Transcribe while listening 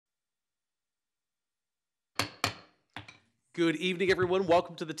Good evening, everyone.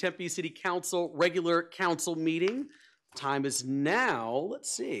 Welcome to the Tempe City Council regular council meeting. Time is now,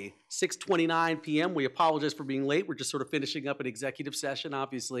 6:29 p.m. We apologize for being late. We're just sort of finishing up an executive session,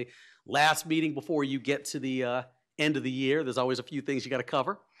 obviously. Last meeting before you get to the end of the year. There's always a few things you got to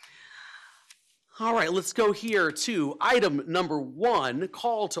cover. All right, let's go here to item number 1,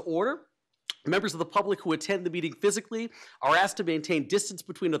 call to order. Members of the public who attend the meeting physically are asked to maintain distance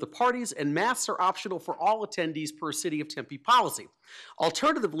between other parties, and masks are optional for all attendees per City of Tempe policy.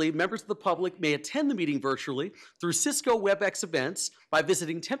 Alternatively, members of the public may attend the meeting virtually through Cisco WebEx events by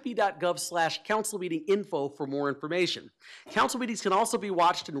visiting tempe.gov/councilmeetinginfo for more information. Council meetings can also be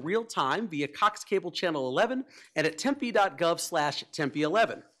watched in real time via Cox Cable Channel 11 and at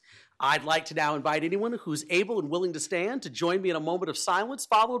tempe.gov/tempe11. I'd like to now invite anyone who's able and willing to stand to join me in a moment of silence,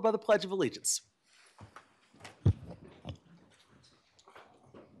 followed by the Pledge of Allegiance.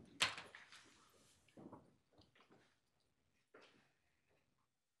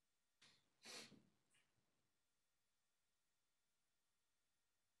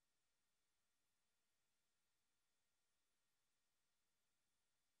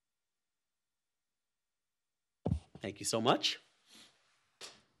 Thank you so much.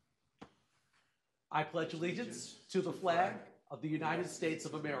 I pledge allegiance to the flag of the United States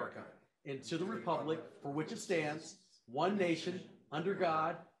of America and to the republic for which it stands, one nation, under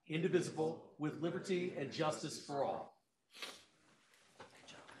God, indivisible, with liberty and justice for all.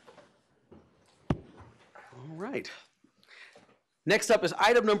 All right. Next up is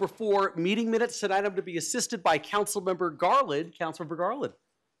item number 4, meeting minutes. Tonight I'm to be assisted by Councilmember Garland. Councilmember Garland.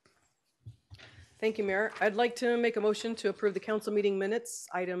 Thank you, Mayor. I'd like to make a motion to approve the council meeting minutes,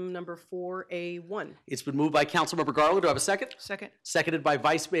 item number 4A1. It's been moved by Councilmember Garland. Do I have a second? Second. Seconded by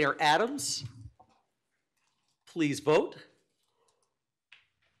Vice Mayor Adams. Please vote.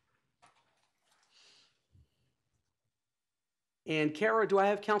 And Kara, do I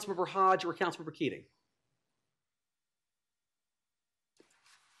have Councilmember Hodge or Councilmember Keating?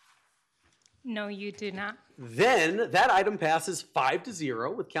 No, you do not. Then that item passes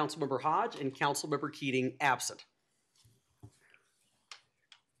 5-0 with Councilmember Hodge and Councilmember Keating absent.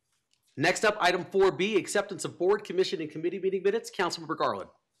 Next up, item 4B, acceptance of board, commission, and committee meeting minutes. Councilmember Garland.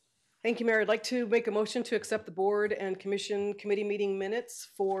 Thank you, Mayor. I'd like to make a motion to accept the board and commission committee meeting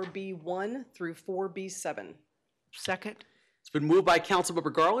minutes 4B1 through 4B7. Second. It's been moved by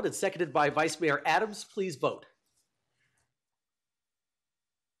Councilmember Garland and seconded by Vice Mayor Adams. Please vote.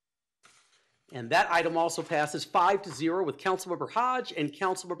 And that item also passes 5-0 with Councilmember Hodge and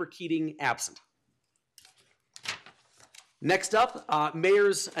Councilmember Keating absent. Next up,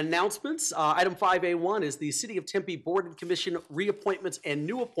 Mayor's announcements. Item 5A1 is the City of Tempe Board and Commission reappointments and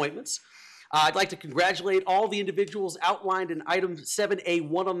new appointments. I'd like to congratulate all the individuals outlined in item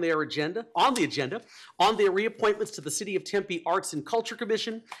 7A1 on the agenda on their reappointments to the City of Tempe Arts and Culture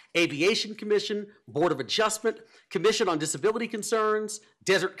Commission, Aviation Commission, Board of Adjustment, Commission on Disability Concerns,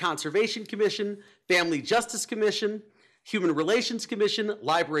 Desert Conservation Commission, Family Justice Commission, Human Relations Commission,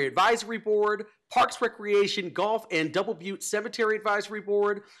 Library Advisory Board, Parks Recreation, Golf and Double Butte Cemetery Advisory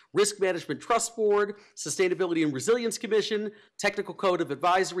Board, Risk Management Trust Board, Sustainability and Resilience Commission, Technical Code of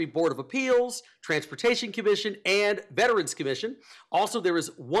Advisory Board of Appeals, Transportation Commission, and Veterans Commission. Also, there is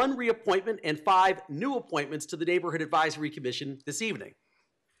 1 reappointment and 5 new appointments to the Neighborhood Advisory Commission this evening.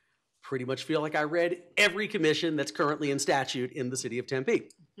 Pretty much feel like I read every commission that's currently in statute in the City of Tempe.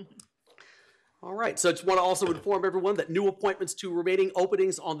 All right, so I just want to also inform everyone that new appointments to remaining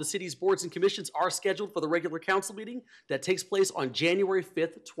openings on the city's boards and commissions are scheduled for the regular council meeting that takes place on January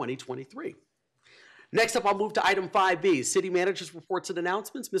 5th, 2023. Next up, I'll move to item 5B, City Manager's Reports and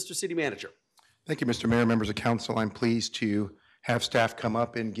Announcements. Mr. City Manager. Thank you, Mr. Mayor, members of council. I'm pleased to have staff come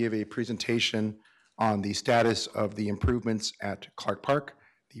up and give a presentation on the status of the improvements at Clark Park,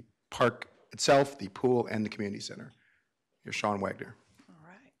 the park itself, the pool, and the community center. Here's Sean Wagner.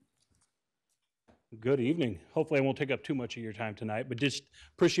 Good evening. Hopefully I won't take up too much of your time tonight, but just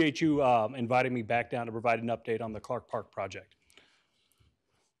appreciate you inviting me back down to provide an update on the Clark Park project.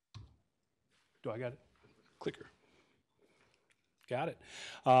 Do I got it? Clicker. Got it.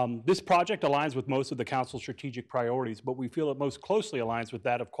 This project aligns with most of the council's strategic priorities, but we feel it most closely aligns with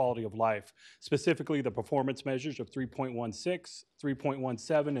that of quality of life, specifically the performance measures of 3.16,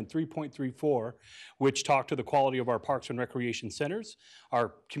 3.17, and 3.34, which talk to the quality of our parks and recreation centers,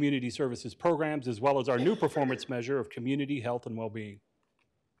 our community services programs, as well as our new performance measure of community health and well-being.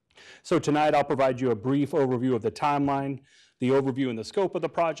 So tonight I'll provide you a brief overview of the timeline, the overview and the scope of the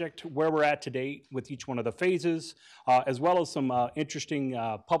project, where we're at to date with each one of the phases, as well as some interesting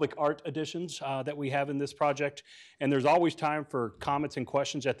public art additions that we have in this project. And there's always time for comments and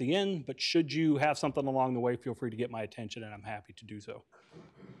questions at the end, but should you have something along the way, feel free to get my attention, and I'm happy to do so.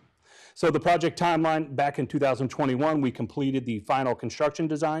 So the project timeline, back in 2021, we completed the final construction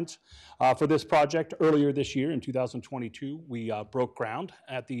designs for this project. Earlier this year, in 2022, we broke ground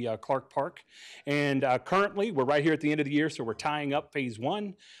at the Clark Park. And currently, we're right here at the end of the year, so we're tying up phase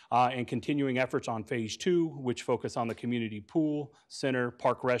 1 and continuing efforts on phase 2, which focus on the community pool, center,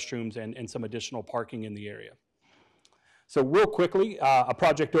 park restrooms, and some additional parking in the area. So real quickly, a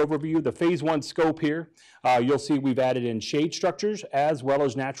project overview, the phase 1 scope here, you'll see we've added in shade structures as well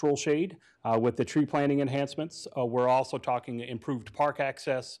as natural shade with the tree planting enhancements. We're also talking improved park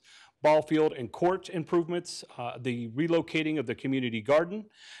access, ball field and court improvements, the relocating of the community garden,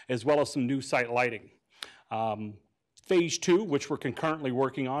 as well as some new site lighting. Phase 2, which we're concurrently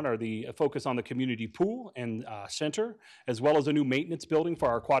working on, are the focus on the community pool and center, as well as a new maintenance building for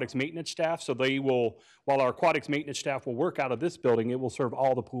our aquatics maintenance staff. So they will, while our aquatics maintenance staff will work out of this building, it will serve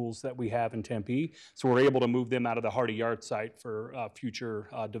all the pools that we have in Tempe. So we're able to move them out of the Hardy Yard site for future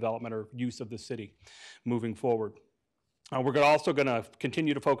development or use of the city moving forward. We're also going to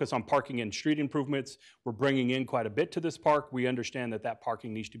continue to focus on parking and street improvements. We're bringing in quite a bit to this park. We understand that that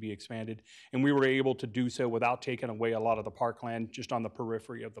parking needs to be expanded, and we were able to do so without taking away a lot of the parkland just on the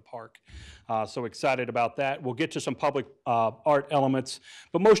periphery of the park. So excited about that. We'll get to some public art elements,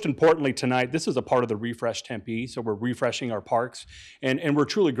 but most importantly tonight, this is a part of the Refresh Tempe, so we're refreshing our parks, and we're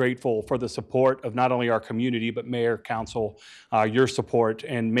truly grateful for the support of not only our community, but mayor, council, your support,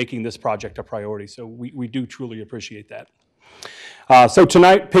 and making this project a priority. So we do truly appreciate that. So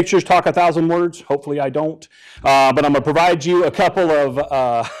tonight, pictures talk 1,000 words. Hopefully I don't. But I'm going to provide you a couple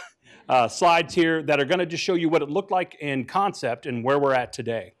of slides here that are going to just show you what it looked like in concept and where we're at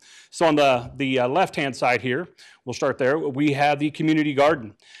today. So on the left-hand side here, we'll start there, we have the community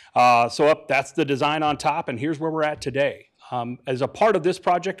garden. That's the design on top, and here's where we're at today. As a part of this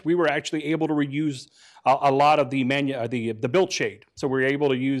project, we were actually able to reuse a lot of the built shade. So we were able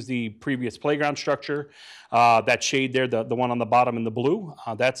to use the previous playground structure, that shade there, the one on the bottom in the blue,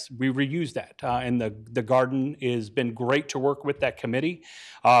 we reused that. And the garden has been great to work with that committee.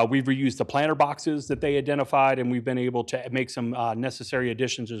 We've reused the planter boxes that they identified, and we've been able to make some necessary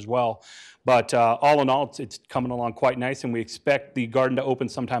additions as well. But all in all, it's coming along quite nice, and we expect the garden to open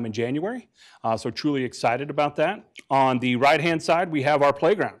sometime in January. So truly excited about that. On the right-hand side, we have our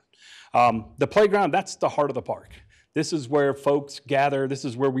playground. The playground, that's the heart of the park. This is where folks gather. This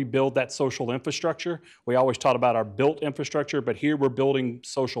is where we build that social infrastructure. We always talk about our built infrastructure, but here we're building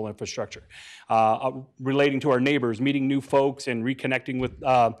social infrastructure, relating to our neighbors, meeting new folks, and reconnecting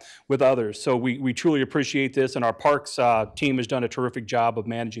with others. So we truly appreciate this, and our parks team has done a terrific job of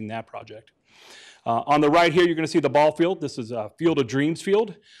managing that project. On the right here, you're going to see the ball field. This is a Field of Dreams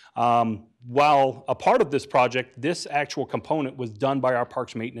field. While a part of this project, this actual component was done by our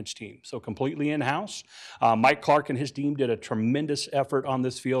parks maintenance team, so completely in-house. Mike Clark and his team did a tremendous effort on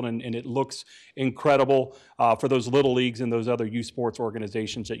this field, and it looks incredible for those little leagues and those other youth sports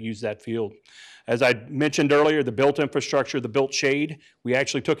organizations that use that field. As I mentioned earlier, the built infrastructure, the built shade, we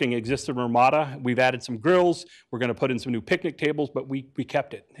actually took an existing Ramada. We've added some grills. We're going to put in some new picnic tables, but we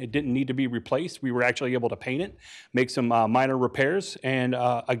kept it. It didn't need to be replaced. We were actually able to paint it, make some minor repairs, and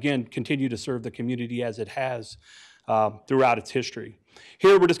again, continue to serve the community as it has throughout its history.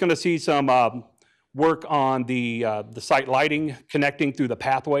 Here, we're just going to see some work on the site lighting, connecting through the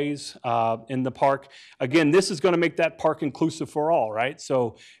pathways in the park. Again, this is going to make that park inclusive for all, right?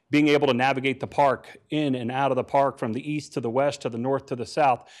 So being able to navigate the park in and out of the park from the east to the west to the north to the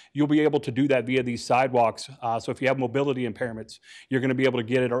south, you'll be able to do that via these sidewalks. So if you have mobility impairments, you're going to be able to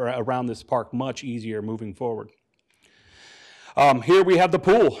get it around this park much easier moving forward. Here we have the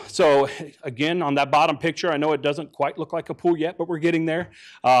pool. So again, on that bottom picture, I know it doesn't quite look like a pool yet, but we're getting there.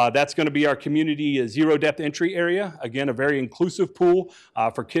 That's going to be our community zero depth entry area. Again, a very inclusive pool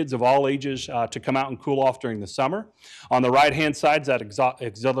for kids of all ages to come out and cool off during the summer. On the right-hand side is that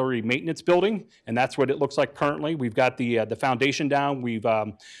auxiliary maintenance building, and that's what it looks like currently. We've got the foundation down. We've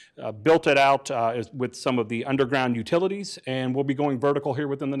built it out with some of the underground utilities, and we'll be going vertical here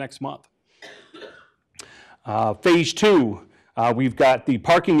within the next month. Phase 2. We've got the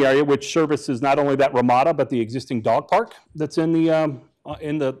parking area, which services not only that Ramada, but the existing dog park that's in the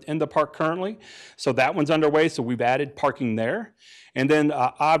in the park currently. So that one's underway, so we've added parking there. And then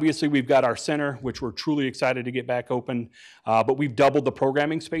obviously we've got our center, which we're truly excited to get back open, but we've doubled the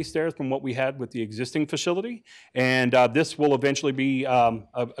programming space there from what we had with the existing facility. And this will eventually be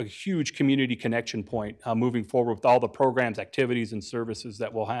a huge community connection point moving forward with all the programs, activities, and services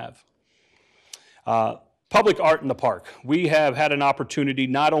that we'll have. Public art in the park. We have had an opportunity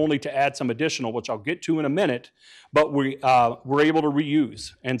not only to add some additional, which I'll get to in a minute, but we're able to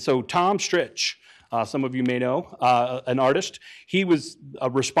reuse. And so Tom Stritch, some of you may know, an artist. He was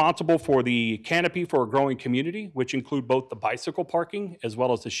responsible for the canopy for a growing community, which include both the bicycle parking as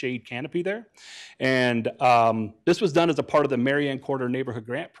well as the shade canopy there. And this was done as a part of the Marianne Corridor Neighborhood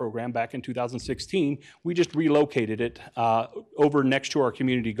Grant Program back in 2016. We just relocated it over next to our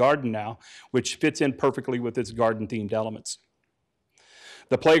community garden now, which fits in perfectly with its garden-themed elements.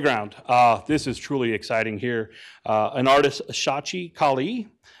 The playground, this is truly exciting here. An artist, Shachi Kali,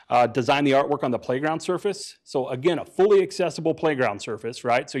 designed the artwork on the playground surface. So again, a fully accessible playground surface,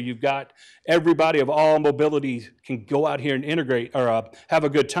 right? So you've got everybody of all mobility can go out here and integrate or have a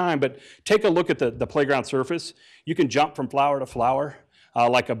good time, but take a look at the playground surface. You can jump from flower to flower.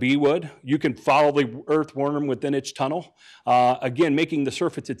 Like a bee would. You can follow the earthworm within its tunnel. Again, making the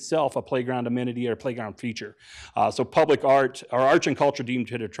surface itself a playground amenity or playground feature. So public art, our arts and culture team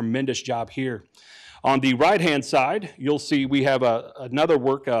did a tremendous job here. On the right-hand side, you'll see we have another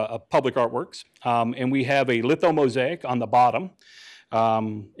work, public artworks, and we have a litho mosaic on the bottom.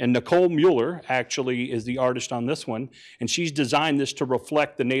 And Nicole Mueller actually is the artist on this one, and she's designed this to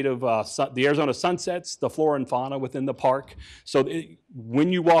reflect the native, the Arizona sunsets, the flora and fauna within the park. So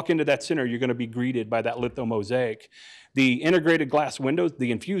when you walk into that center, you're going to be greeted by that litho mosaic. The integrated glass windows,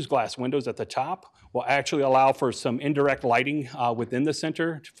 the infused glass windows at the top will actually allow for some indirect lighting within the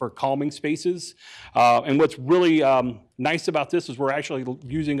center for calming spaces. And what's really nice about this is we're actually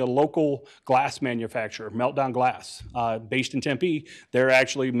using a local glass manufacturer, Meltdown Glass, based in Tempe. They're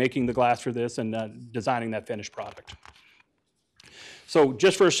actually making the glass for this and designing that finished product. So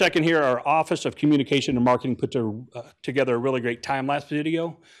just for a second here, our Office of Communication and Marketing put together a really great time-lapse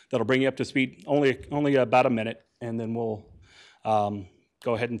video that'll bring you up to speed, only about a minute, and then we'll go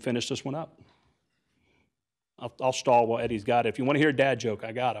ahead and finish this one up. I'll stall while Eddie's got it. If you want to hear a dad joke,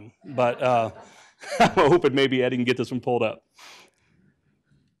 I got him. But I'm hoping maybe Eddie can get this one pulled up.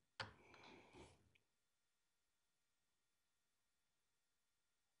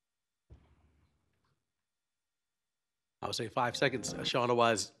 I would say 5 seconds, Sean,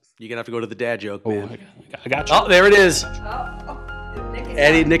 otherwise you're going to have to go to the dad joke, man. I got you. Oh, there it is.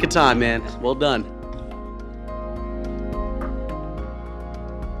 Eddie, nick of time, man. Well done.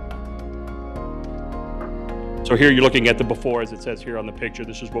 So here you're looking at the before, as it says here on the picture.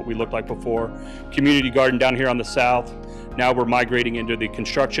 This is what we looked like before. Community garden down here on the south. Now we're migrating into the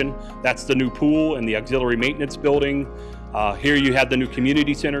construction. That's the new pool and the auxiliary maintenance building. Here you have the new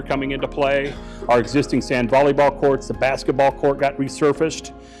community center coming into play. Our existing sand volleyball courts, the basketball court got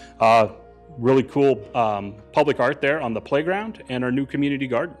resurfaced. Really cool public art there on the playground and our new community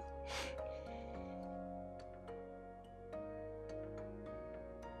garden.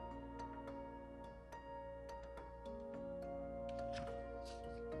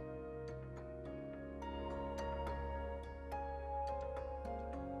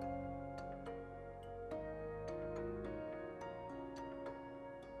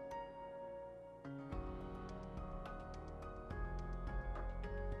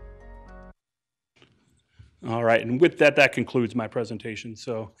 All right, and with that, that concludes my presentation.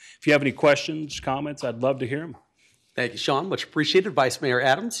 So if you have any questions, comments, I'd love to hear them. Thank you, Sean. Much appreciated. Vice Mayor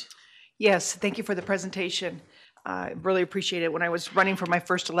Adams. Yes, thank you for the presentation. I really appreciate it. When I was running for my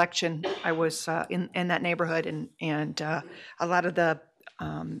first election, I was in that neighborhood, and a lot of the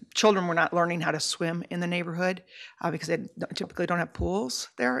children were not learning how to swim in the neighborhood because they typically don't have pools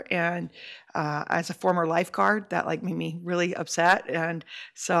there. And as a former lifeguard, that made me really upset. And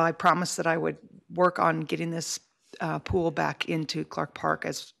so I promised that I would work on getting this pool back into Clark Park,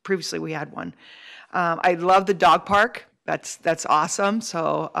 as previously we had one. I love the dog park. That's awesome.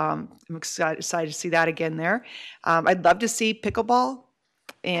 So I'm excited to see that again there. I'd love to see pickleball,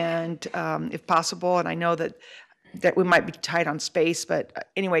 and if possible, and I know that we might be tight on space, but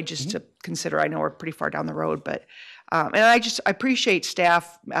anyway, just to consider. I know we're pretty far down the road, but and I appreciate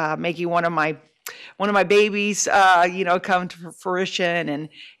staff making one of my babies, come to fruition, and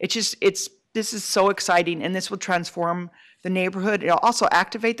this is so exciting, and this will transform the neighborhood. It'll also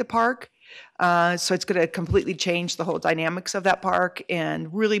activate the park. So it's going to completely change the whole dynamics of that park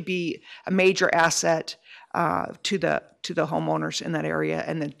and really be a major asset to the homeowners in that area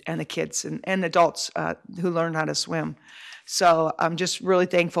and the kids and adults who learn how to swim. So I'm just really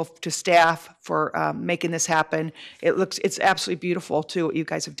thankful to staff for making this happen. It's absolutely beautiful too, what you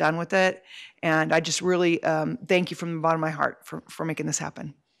guys have done with it. And I just really thank you from the bottom of my heart for making this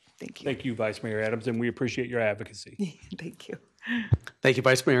happen. Thank you. Thank you, Vice Mayor Adams, and we appreciate your advocacy. Thank you. Thank you,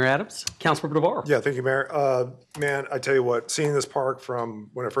 Vice Mayor Adams. Councilmember Navarro. Yeah, thank you, Mayor. Man, I tell you what, seeing this park from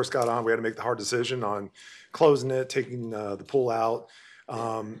when I first got on, we had to make the hard decision on closing it, taking the pool out.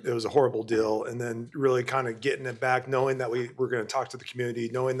 It was a horrible deal. And then really kind of getting it back, knowing that we were going to talk to the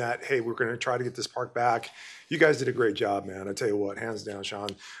community, knowing that, hey, we're going to try to get this park back. You guys did a great job, man. I tell you what, hands down, Sean.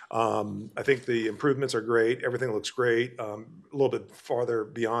 I think the improvements are great. Everything looks great. A little bit farther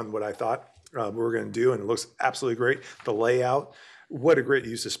beyond what I thought we were going to do, and it looks absolutely great. The layout, what a great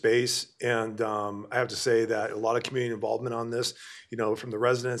use of space. And I have to say that a lot of community involvement on this, you know, from the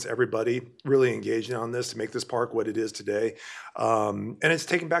residents, everybody really engaging on this to make this park what it is today. And it's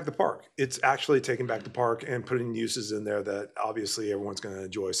taking back the park. It's actually taking back the park and putting uses in there that obviously everyone's going to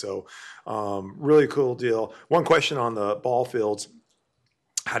enjoy. So really cool deal. One question on the ball fields.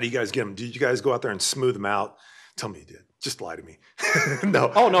 How do you guys get them? Did you guys go out there and smooth them out? Tell me you did. Just lie to me.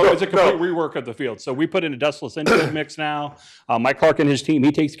 No. Oh, no, it's a complete rework of the field. So we put in a dustless infield mix now. Mike Clark and his team,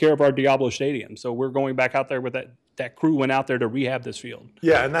 he takes care of our Diablo Stadium. So we're going back out there with that crew went out there to rehab this field.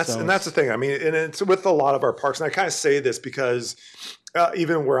 Yeah, and that's the thing. I mean, and it's with a lot of our parks. And I kind of say this because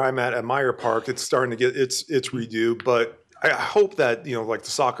even where I'm at Meyer Park, it's starting to get its redo. But I hope that, you know, like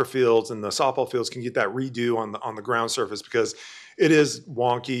the soccer fields and the softball fields can get that redo on the ground surface, because it is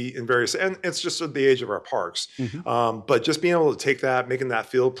wonky in various, and it's just the age of our parks. But just being able to take that, making that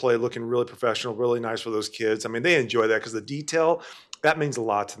field play looking really professional, really nice for those kids. I mean, they enjoy that because the detail, that means a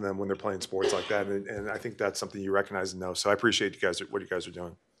lot to them when they're playing sports like that. And I think that's something you recognize and know. So I appreciate you guys, what you guys are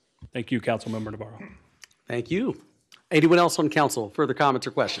doing. Thank you, Councilmember Navarro. Thank you. Anyone else on council? Further comments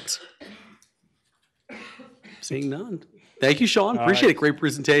or questions? Seeing none. Thank you, Sean. Appreciate it. Great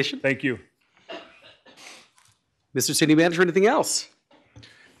presentation. Thank you. Mr. City Manager, anything else?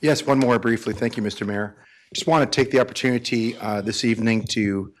 Yes, one more briefly. Thank you, Mr. Mayor. Just want to take the opportunity this evening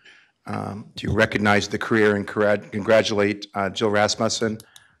to recognize the career and congratulate Jill Rasmussen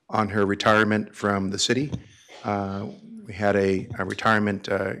on her retirement from the city. We had a retirement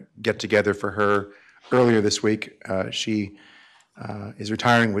get-together for her earlier this week. She is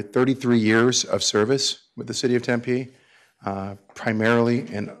retiring with 33 years of service with the city of Tempe, primarily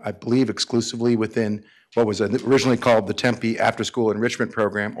and I believe exclusively within what was originally called the Tempe After School Enrichment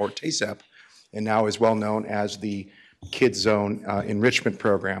Program, or TASEP, and now is well known as the Kids Zone Enrichment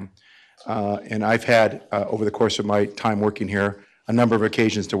Program. And I've had, over the course of my time working here, a number of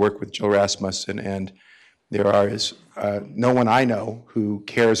occasions to work with Jill Rasmussen, and there is no one I know who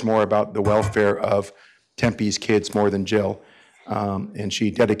cares more about the welfare of Tempe's kids more than Jill. And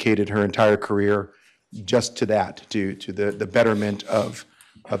she dedicated her entire career just to that, to the betterment of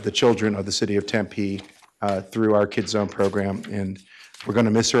the children of the city of Tempe through our Kids Zone program. And we're going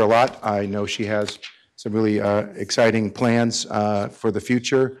to miss her a lot. I know she has some really exciting plans for the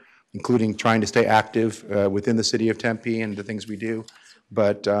future, including trying to stay active within the city of Tempe and the things we do.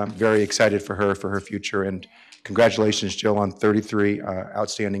 But very excited for her future. And congratulations, Jill, on 33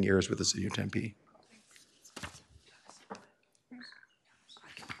 outstanding years with the city of Tempe.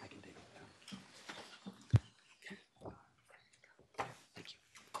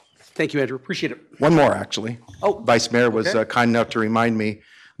 Thank you, Andrew. Appreciate it. One more, actually. Oh, Vice Mayor was okay. kind enough to remind me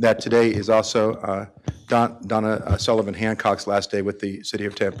that today is also Donna Sullivan Hancock's last day with the city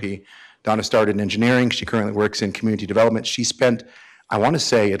of Tempe. Donna started in engineering. She currently works in community development. She spent, I want to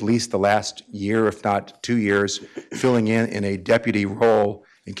say, at least the last year, if not 2 years, filling in a deputy role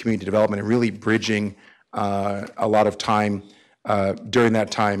in community development and really bridging a lot of time during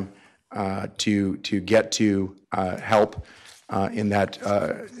that time to get to help in that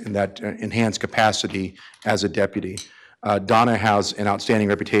enhanced capacity as a deputy. Donna has an outstanding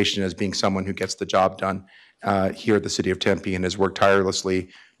reputation as being someone who gets the job done here at the city of Tempe and has worked tirelessly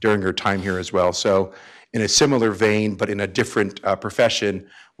during her time here as well. So in a similar vein, but in a different profession,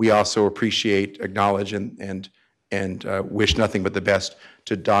 we also appreciate, acknowledge, and wish nothing but the best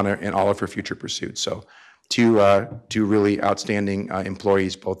to Donna and all of her future pursuits. So two really outstanding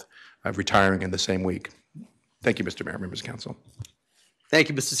employees, both retiring in the same week. Thank you, Mr. Mayor, members of council. Thank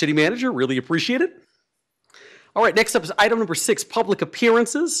you, Mr. City Manager. Really appreciate it. All right, next up is item number 6, public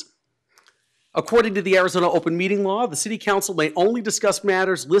appearances. According to the Arizona Open Meeting Law, the City Council may only discuss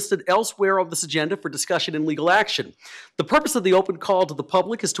matters listed elsewhere on this agenda for discussion and legal action. The purpose of the open call to the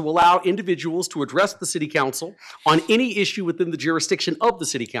public is to allow individuals to address the City Council on any issue within the jurisdiction of the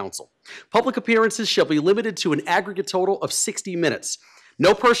City Council. Public appearances shall be limited to an aggregate total of 60 minutes.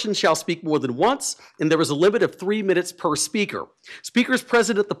 No person shall speak more than once, and there is a limit of 3 minutes per speaker. Speakers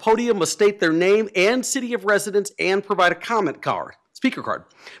present at the podium must state their name and city of residence and provide a comment card. Speaker card.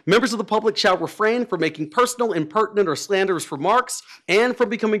 Members of the public shall refrain from making personal, impertinent, or slanderous remarks and from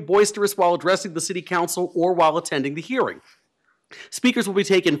becoming boisterous while addressing the city council or while attending the hearing. Speakers will be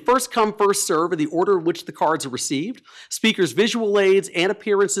taken first come, first serve in the order in which the cards are received. Speakers' visual aids and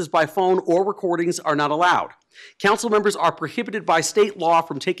appearances by phone or recordings are not allowed. Council members are prohibited by state law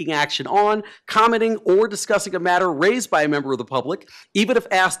from taking action on, commenting, or discussing a matter raised by a member of the public, even if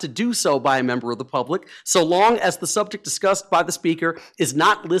asked to do so by a member of the public, so long as the subject discussed by the speaker is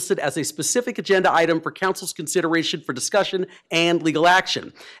not listed as a specific agenda item for council's consideration for discussion and legal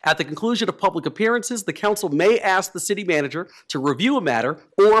action. At the conclusion of public appearances, the council may ask the city manager to review a matter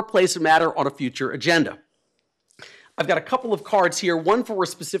or place a matter on a future agenda. I've got a couple of cards here, one for a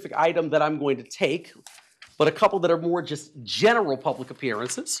specific item that I'm going to take, but a couple that are more just general public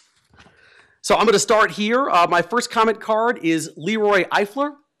appearances. So I'm going to start here. My first comment card is Leroy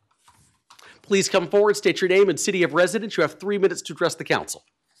Eifler. Please come forward, state your name and city of residence. You have 3 minutes to address the council.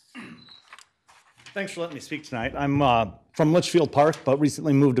 Thanks for letting me speak tonight. I'm from Litchfield Park, but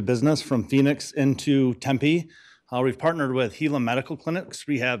recently moved a business from Phoenix into Tempe. We've partnered with Gila Medical Clinics.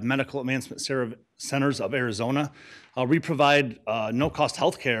 We have Medical Advancement Centers of Arizona. We provide no-cost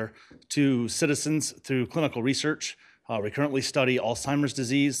health care to citizens through clinical research. We currently study Alzheimer's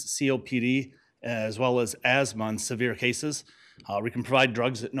disease, COPD, as well as asthma in severe cases. We can provide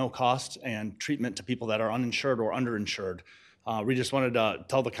drugs at no cost and treatment to people that are uninsured or underinsured. We just wanted to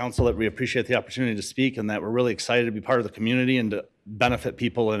tell the council that we appreciate the opportunity to speak and that we're really excited to be part of the community and to benefit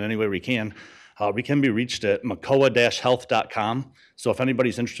people in any way we can. We can be reached at macoa-health.com. So if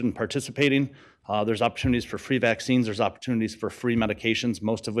anybody's interested in participating, there's opportunities for free vaccines, there's opportunities for free medications,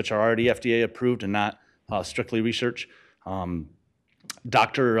 most of which are already FDA approved and not strictly research.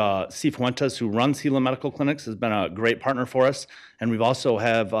 Dr. Cifuentes, who runs Gila Medical Clinics, has been a great partner for us. And we've also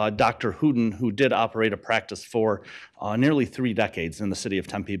have Dr. Hooden, who did operate a practice for nearly 3 decades in the city of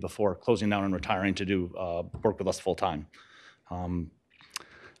Tempe before closing down and retiring to do work with us full time.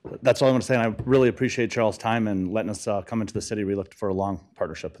 That's all I want to say, and I really appreciate Charles' time and letting us come into the city. We look for a long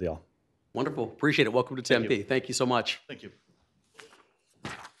partnership with y'all. Wonderful. Appreciate it. Welcome to Tempe. Thank you so much. Thank you.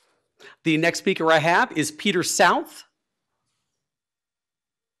 The next speaker I have is Peter South.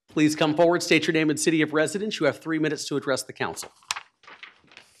 Please come forward, state your name and city of residence. You have 3 minutes to address the council.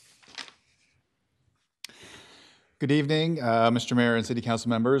 Good evening, Mr. Mayor and City Council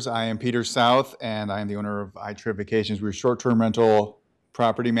members. I am Peter South, and I am the owner of iTrip Vacations. We're short-term rental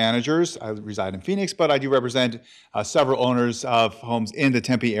property managers. I reside in Phoenix, but I do represent several owners of homes in the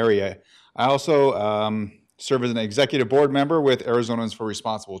Tempe area. I also serve as an executive board member with Arizonans for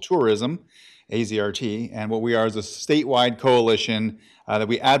Responsible Tourism, AZRT, and what we are is a statewide coalition that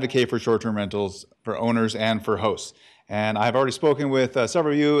we advocate for short-term rentals for owners and for hosts. And I've already spoken with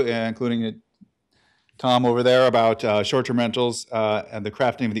several of you, including Tom over there, about short-term rentals and the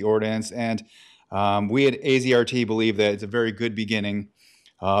crafting of the ordinance. And we at AZRT believe that it's a very good beginning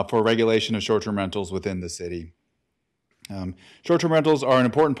for regulation of short-term rentals within the city. Short-term rentals are an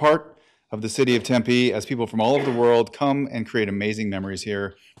important part of the city of Tempe as people from all over the world come and create amazing memories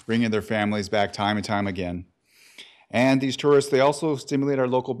here, bringing their families back time and time again. And these tourists, they also stimulate our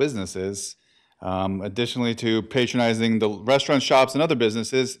local businesses. Additionally to patronizing the restaurant shops and other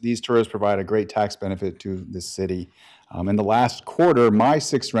businesses, these tourists provide a great tax benefit to the city. In the last quarter, my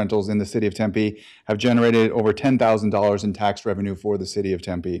 6 rentals in the city of Tempe have generated over $10,000 in tax revenue for the city of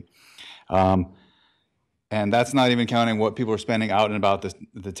Tempe. And that's not even counting what people are spending out and about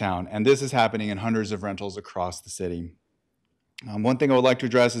the town. And this is happening in hundreds of rentals across the city. One thing I would like to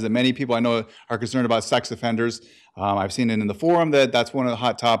address is that many people I know are concerned about sex offenders. I've seen it in the forum that that's one of the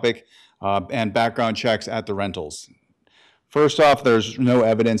hot topic, and background checks at the rentals. First off, there's no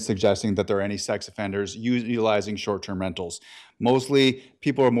evidence suggesting that there are any sex offenders utilizing short-term rentals. Mostly,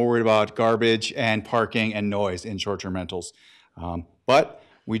 people are more worried about garbage and parking and noise in short-term rentals. But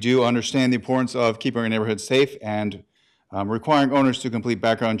we do understand the importance of keeping our neighborhoods safe, and requiring owners to complete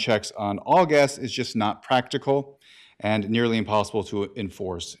background checks on all guests is just not practical and nearly impossible to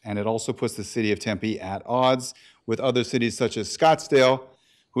enforce. And it also puts the city of Tempe at odds with other cities such as Scottsdale,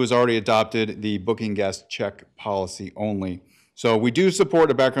 who has already adopted the booking guest check policy only. So we do support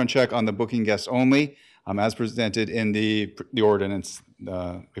a background check on the booking guests only, as presented in the ordinance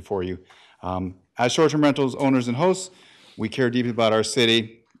before you. As short-term rentals owners and hosts, we care deeply about our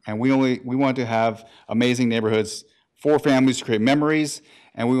city, and we want to have amazing neighborhoods for families to create memories,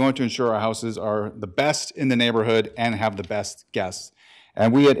 and we want to ensure our houses are the best in the neighborhood and have the best guests.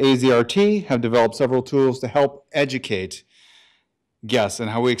 And we at AZRT have developed several tools to help educate guests and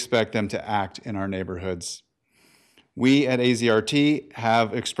how we expect them to act in our neighborhoods. We at AZRT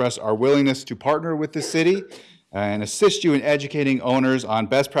have expressed our willingness to partner with the city and assist you in educating owners on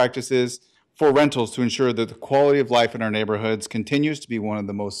best practices for rentals to ensure that the quality of life in our neighborhoods continues to be one of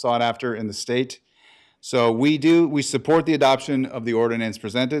the most sought after in the state. So we support the adoption of the ordinance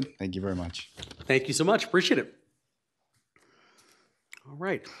presented. Thank you very much. Thank you so much. Appreciate it. All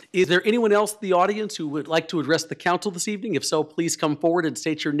right. Is there anyone else in the audience who would like to address the council this evening? If so, please come forward and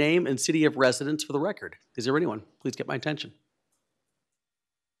state your name and city of residence for the record. Is there anyone? Please get my attention.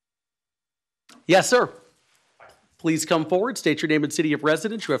 Yes, sir. Please come forward, state your name and city of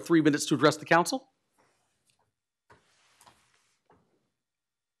residence. You have 3 minutes to address the council.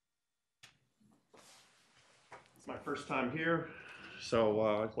 It's my first time here, so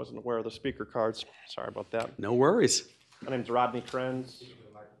I wasn't aware of the speaker cards. Sorry about that. No worries. My name's Rodney Krenz.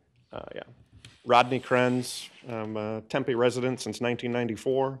 Rodney Krenz. I'm a Tempe resident since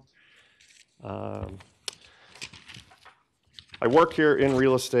 1994. I work here in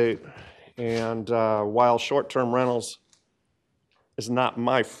real estate, and while short-term rentals is not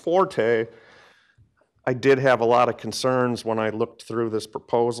my forte, I did have a lot of concerns when I looked through this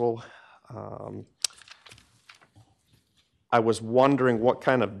proposal. I was wondering what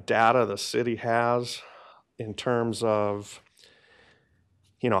kind of data the city has in terms of,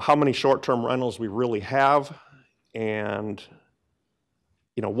 how many short-term rentals we really have, and,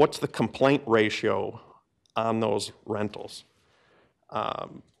 what's the complaint ratio on those rentals.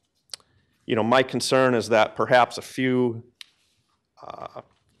 My concern is that perhaps a few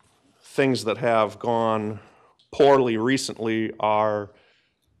things that have gone poorly recently are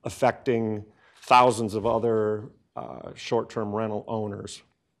affecting thousands of other short-term rental owners.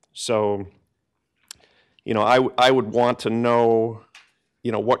 So, I would want to know,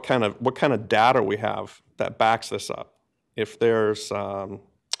 what kind of data we have that backs this up. If there's, what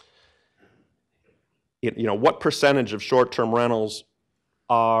percentage of short-term rentals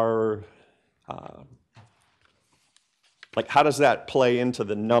are, how does that play into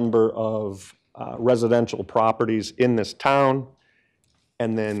the number of residential properties in this town?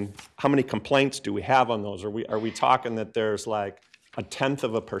 And then how many complaints do we have on those? Are we talking that there's like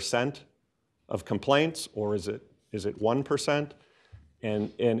 0.1% of complaints, or is it 1%?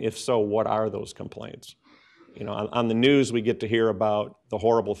 And if so, what are those complaints? On the news we get to hear about the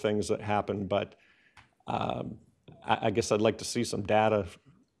horrible things that happen, but I guess I'd like to see some data,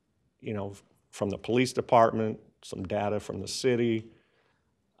 from the police department, some data from the city.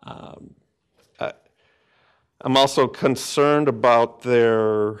 I'm also concerned about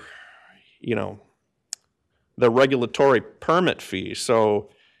their regulatory permit fee. So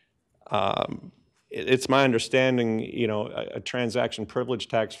it's my understanding, a transaction privilege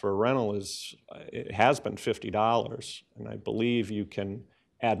tax for a rental it has been $50, and I believe you can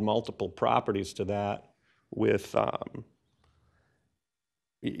add multiple properties to that with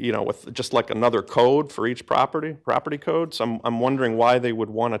with just like another code for each property code. So I'm wondering why they would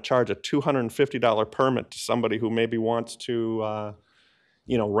want to charge a $250 permit to somebody who maybe wants to,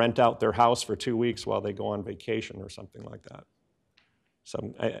 rent out their house for 2 weeks while they go on vacation or something like that.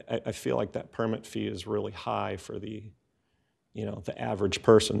 So I feel like that permit fee is really high for the average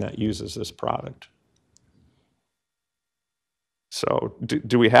person that uses this product. So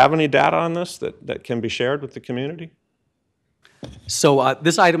do we have any data on this that can be shared with the community? So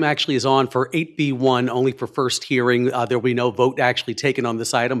this item actually is on for 8B1, only for first hearing. There will be no vote actually taken on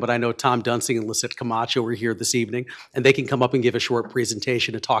this item, but I know Tom Dunsing and Lisette Camacho are here this evening, and they can come up and give a short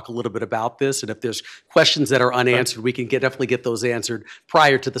presentation and talk a little bit about this. And if there's questions that are unanswered, we can definitely get those answered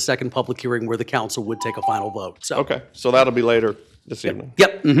prior to the second public hearing where the council would take a final vote. So, okay, so that'll be later this evening.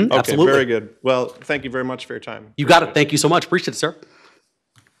 Yep, Okay, absolutely. very good. Well, thank you very much for your time. You got it. Thank you so much. Appreciate it, sir.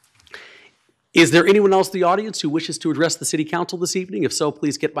 Is there anyone else in the audience who wishes to address the city council this evening? If so,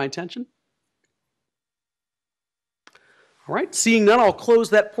 please get my attention. All right, seeing none, I'll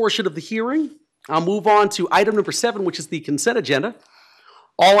close that portion of the hearing. I'll move on to item number 7, which is the consent agenda.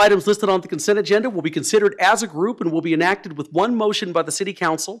 All items listed on the consent agenda will be considered as a group and will be enacted with one motion by the city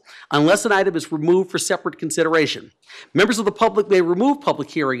council unless an item is removed for separate consideration. Members of the public may remove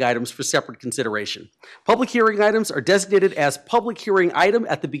public hearing items for separate consideration. Public hearing items are designated as public hearing item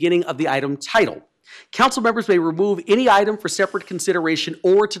at the beginning of the item title. Council members may remove any item for separate consideration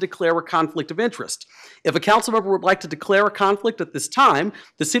or to declare a conflict of interest. If a council member would like to declare a conflict at this time,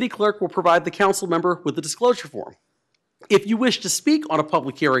 the city clerk will provide the council member with a disclosure form. If you wish to speak on a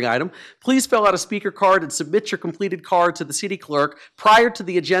public hearing item, please fill out a speaker card and submit your completed card to the city clerk prior to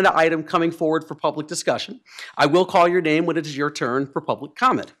the agenda item coming forward for public discussion. I will call your name when it is your turn for public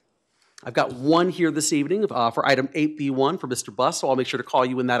comment. I've got one here this evening for item 8B1 for Mr. Buss, so I'll make sure to call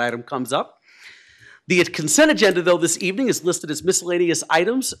you when that item comes up. The consent agenda, though, this evening is listed as miscellaneous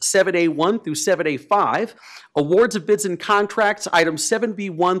items 7A1 through 7A5, awards of bids and contracts, items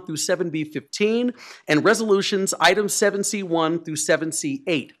 7B1 through 7B15, and resolutions, items 7C1 through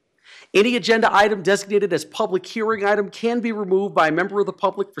 7C8. Any agenda item designated as public hearing item can be removed by a member of the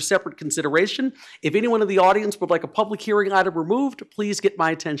public for separate consideration. If anyone in the audience would like a public hearing item removed, please get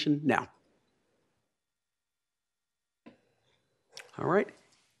my attention now. All right.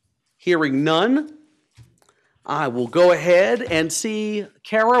 Hearing none, I will go ahead and see,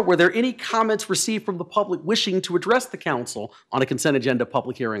 Kara, were there any comments received from the public wishing to address the council on a consent agenda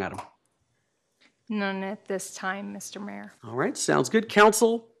public hearing item? None at this time, Mr. Mayor. All right, sounds good.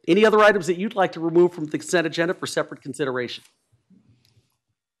 Council, any other items that you'd like to remove from the consent agenda for separate consideration?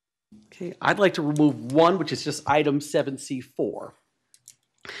 Okay, I'd like to remove one, which is just item 7C4.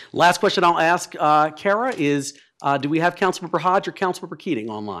 Last question I'll ask, Kara, is do we have Councilmember Hodge or Councilmember Keating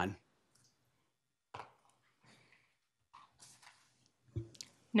online?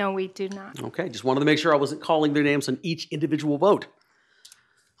 No, we do not. Okay, just wanted to make sure I wasn't calling their names on each individual vote.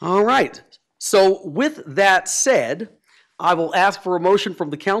 All right, so with that said, I will ask for a motion from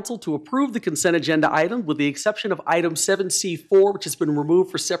the council to approve the consent agenda item with the exception of item 7C4, which has been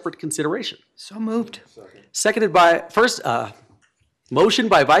removed for separate consideration. So moved. Seconded by, motion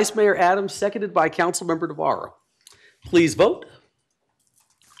by Vice Mayor Adams, seconded by Councilmember Navarro. Please vote.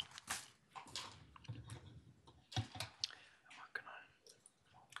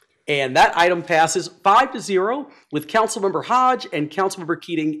 And that item passes 5-0 with Councilmember Hodge and Councilmember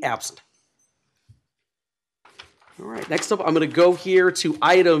Keating absent. All right, next up, I'm going to go here to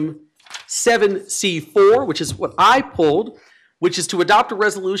item 7C4, which is what I pulled, which is to adopt a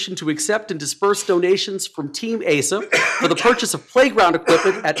resolution to accept and disperse donations from Team ASA for the purchase of playground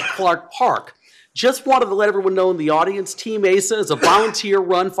equipment at Clark Park. Just wanted to let everyone know in the audience, Team ASA is a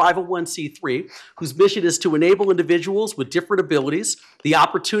volunteer-run 501c3 whose mission is to enable individuals with different abilities the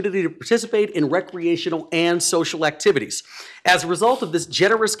opportunity to participate in recreational and social activities. As a result of this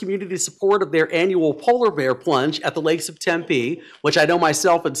generous community support of their annual polar bear plunge at the lakes of Tempe, which I know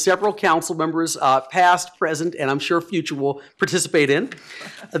myself and several council members, past, present, and I'm sure future will participate in,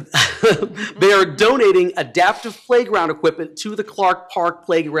 they are donating adaptive playground equipment to the Clark Park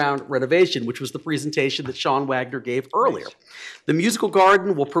playground renovation, which was the presentation that Sean Wagner gave earlier. The musical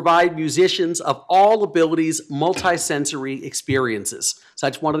garden will provide musicians of all abilities multi-sensory experiences. So I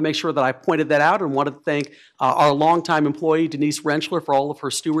just wanted to make sure that I pointed that out and wanted to thank our longtime employee, Denise Rentschler, for all of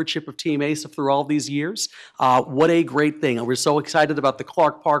her stewardship of Team ASA through all these years. What a great thing. We're so excited about the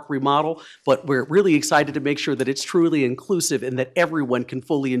Clark Park remodel, but we're really excited to make sure that it's truly inclusive and that everyone can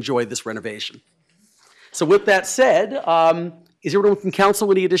fully enjoy this renovation. So with that said, is everyone from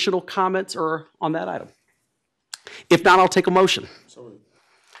council any additional comments or on that item? If not, I'll take a motion.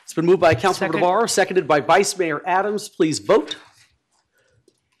 It's been moved by Councilmember Navarro, seconded by Vice Mayor Adams. Please vote.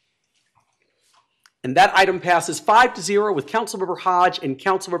 And that item passes 5-0 with Councilmember Hodge and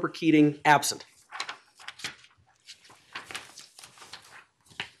Councilmember Keating absent.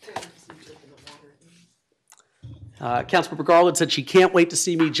 Councilmember Garland said she can't wait to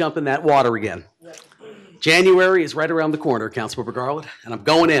see me jump in that water again. January is right around the corner, Councilmember Garland, and I'm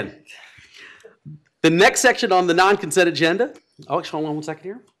going in. The next section on the non-consent agenda, hold on one second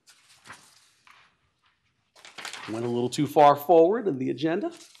here. Went a little too far forward in the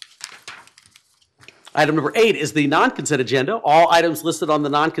agenda. Item number 8 is the non-consent agenda. All items listed on the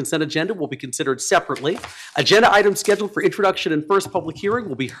non-consent agenda will be considered separately. Agenda items scheduled for introduction and first public hearing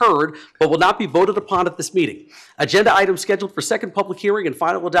will be heard, but will not be voted upon at this meeting. Agenda items scheduled for second public hearing and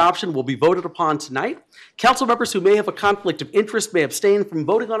final adoption will be voted upon tonight. Council members who may have a conflict of interest may abstain from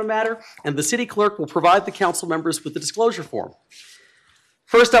voting on a matter, and the city clerk will provide the council members with the disclosure form.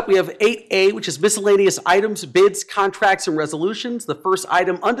 First up, we have 8A, which is miscellaneous items, bids, contracts, and resolutions. The first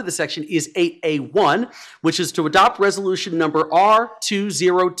item under the section is 8A1, which is to adopt resolution number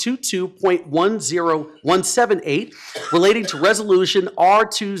R2022.10178 relating to resolution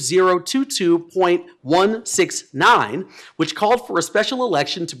R2022.169, which called for a special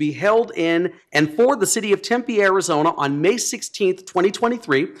election to be held in and for the city of Tempe, Arizona on May 16th,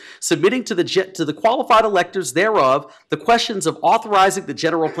 2023, submitting to the qualified electors thereof the questions of authorizing the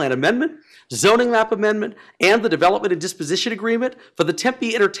general plan amendment, zoning map amendment, and the development and disposition agreement for the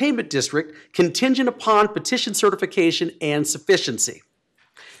Tempe Entertainment District contingent upon petition certification and sufficiency.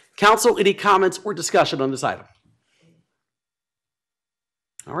 Council, any comments or discussion on this item?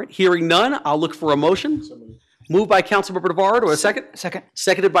 All right, hearing none, I'll look for a motion. Moved by Councilmember Navarro, to a second? Second.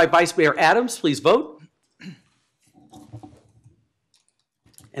 Seconded by Vice Mayor Adams. Please vote.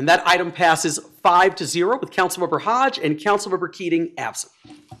 And that item passes 5-0 with Councilmember Hodge and Councilmember Keating absent.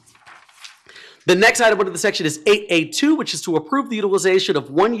 The next item under the section is 8A2, which is to approve the utilization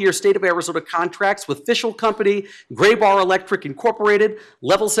of one-year State of Arizona contracts with Fischl Company, Gray Bar Electric Incorporated,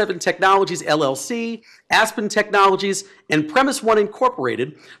 Level 7 Technologies LLC, Aspen Technologies, and Premise One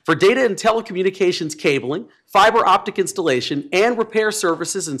Incorporated for data and telecommunications cabling, fiber optic installation, and repair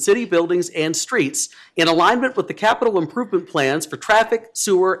services in city buildings and streets in alignment with the capital improvement plans for traffic,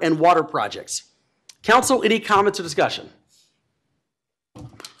 sewer, and water projects. Council, any comments or discussion?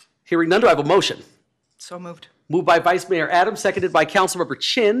 Hearing none, do I have a motion? So moved. Moved by Vice Mayor Adams, seconded by Councilmember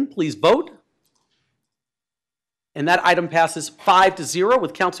Chin. Please vote. And that item passes 5-0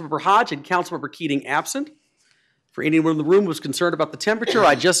 with Councilmember Hodge and Councilmember Keating absent. For anyone in the room who's concerned about the temperature,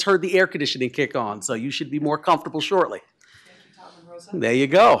 I just heard the air conditioning kick on, so you should be more comfortable shortly. Thank you, Tom and Rosa. There you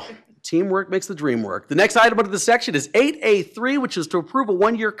go. Teamwork makes the dream work. The next item under the section is 8A3, which is to approve a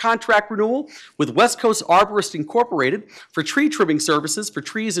one-year contract renewal with West Coast Arborist Incorporated for tree trimming services for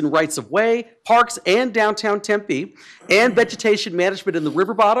trees in rights-of-way, parks, and downtown Tempe, and vegetation management in the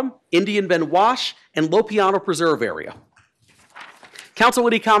River Bottom, Indian Bend Wash, and Lopiano Preserve area. Council,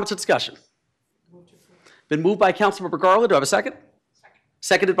 any comments or discussion? Been moved by Councilmember Garland. Do I have a second?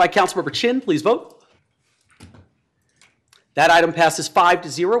 Seconded by Councilmember Chin. Please vote. That item passes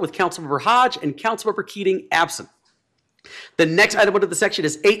 5-0 with Councilmember Hodge and Councilmember Keating absent. The next item under the section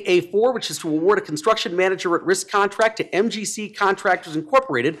is 8A4, which is to award a construction manager at risk contract to MGC Contractors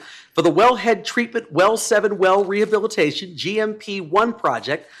Incorporated for the Wellhead Treatment Well 7 Well Rehabilitation GMP1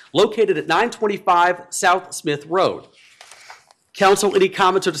 project located at 925 South Smith Road. Council, any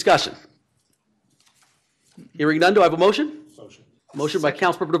comments or discussion? Hearing none, do I have a motion? Motion by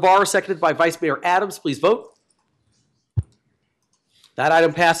Councilmember Navarro, seconded by Vice Mayor Adams. Please vote. That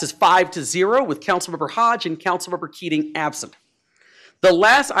item passes 5-0 with Councilmember Hodge and Councilmember Keating absent. The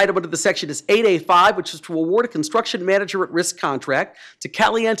last item under the section is 8A5, which is to award a construction manager at risk contract to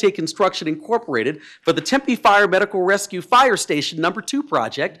Caliente Construction Incorporated for the Tempe Fire Medical Rescue Fire Station No. 2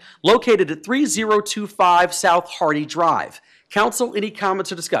 project located at 3025 South Hardy Drive. Council, any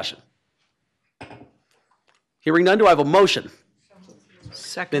comments or discussion? Hearing none, do I have a motion?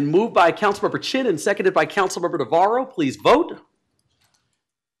 Second. Been moved by Councilmember Chin and seconded by Councilmember Navarro. Please vote.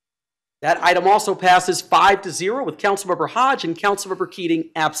 That item also passes 5-0 with Councilmember Hodge and Councilmember Keating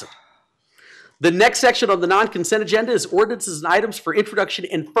absent. The next section on the non-consent agenda is ordinances and items for introduction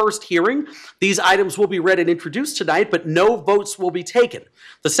and first hearing. These items will be read and introduced tonight, but no votes will be taken.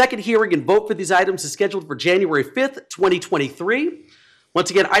 The second hearing and vote for these items is scheduled for January 5th, 2023. Once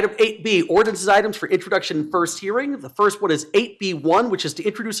again, item 8B, ordinances items for introduction and first hearing. The first one is 8B1, which is to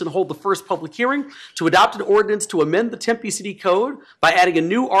introduce and hold the first public hearing to adopt an ordinance to amend the Tempe City Code by adding a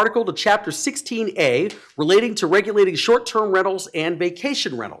new article to Chapter 16A relating to regulating short-term rentals and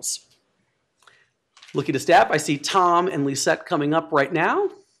vacation rentals. Looking to staff, I see Tom and Lisette coming up right now.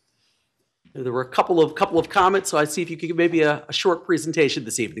 There were a couple of comments, so I see if you could give maybe a short presentation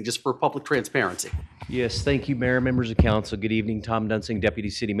this evening, just for public transparency. Yes, thank you, Mayor, members of council. Good evening, Tom Dunsing, Deputy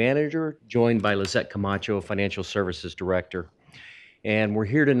City Manager, joined by Lisette Camacho, Financial Services Director. And we're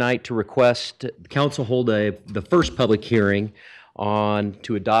here tonight to request the council hold the first public hearing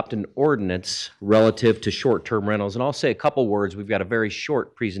to adopt an ordinance relative to short-term rentals. And I'll say a couple words. We've got a very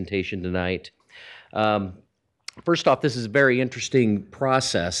short presentation tonight. First off, this is a very interesting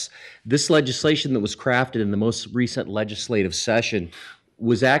process. This legislation that was crafted in the most recent legislative session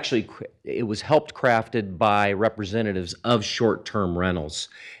was actually, it was helped crafted by representatives of short-term rentals.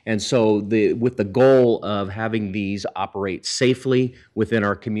 And so with the goal of having these operate safely within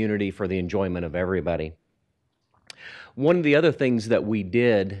our community for the enjoyment of everybody. One of the other things that we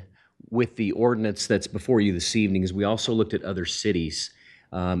did with the ordinance that's before you this evening is we also looked at other cities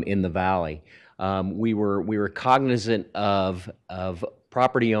in the valley. We were cognizant of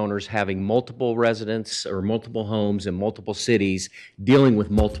property owners having multiple residents or multiple homes in multiple cities dealing with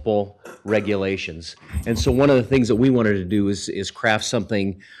multiple regulations. And so one of the things that we wanted to do is craft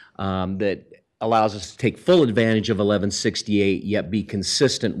something that allows us to take full advantage of 1168, yet be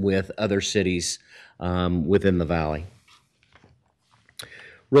consistent with other cities within the valley.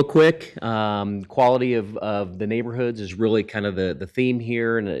 Real quick, quality of the neighborhoods is really kind of the theme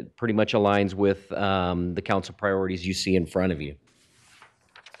here, and it pretty much aligns with the council priorities you see in front of you.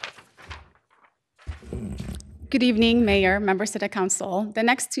 Good evening, Mayor, members of the council. The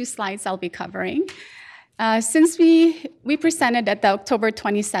next two slides I'll be covering. Since we presented at the October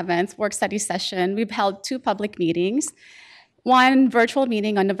 27th work study session, we've held two public meetings, one virtual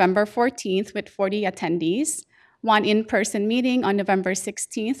meeting on November 14th with 40 attendees, one in-person meeting on November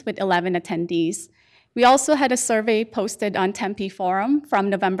 16th with 11 attendees. We also had a survey posted on Tempe Forum from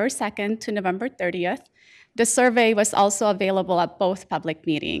November 2nd to November 30th. The survey was also available at both public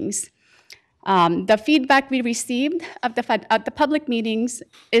meetings. The feedback we received at the public meetings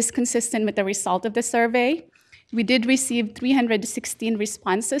is consistent with the result of the survey. We did receive 316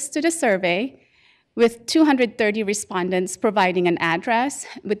 responses to the survey, with 230 respondents providing an address,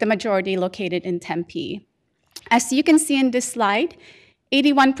 with the majority located in Tempe. As you can see in this slide,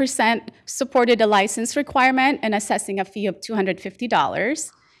 81% supported a license requirement and assessing a fee of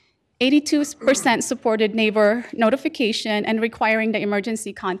 $250. 82% supported neighbor notification and requiring the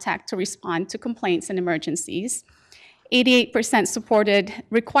emergency contact to respond to complaints and emergencies. 88% supported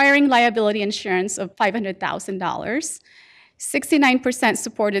requiring liability insurance of $500,000. 69%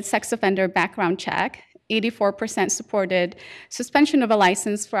 supported sex offender background check. 84% supported suspension of a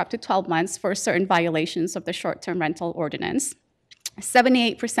license for up to 12 months for certain violations of the short-term rental ordinance.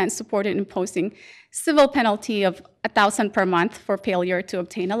 78% supported imposing civil penalty of $1,000 per month for failure to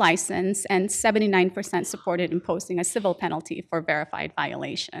obtain a license, and 79% supported imposing a civil penalty for verified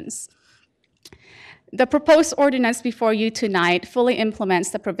violations. The proposed ordinance before you tonight fully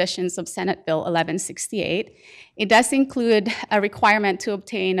implements the provisions of Senate Bill 1168. It does include a requirement to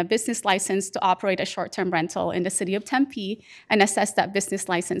obtain a business license to operate a short-term rental in the city of Tempe and assess that business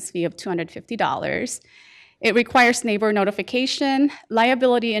license fee of $250. It requires neighbor notification,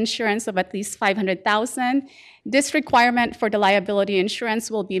 liability insurance of at least $500,000. This requirement for the liability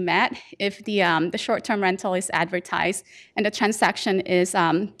insurance will be met if the short-term rental is advertised and the transaction is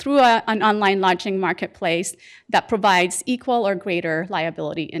through an online lodging marketplace that provides equal or greater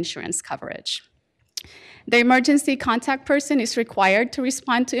liability insurance coverage. The emergency contact person is required to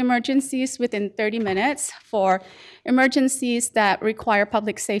respond to emergencies within 30 minutes for emergencies that require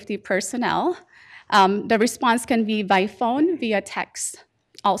public safety personnel. The response can be by phone, via text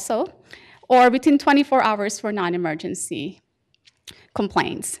also, or within 24 hours for non-emergency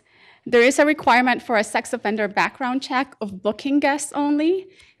complaints. There is a requirement for a sex offender background check of booking guests only,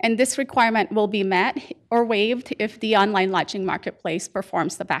 and this requirement will be met or waived if the online lodging marketplace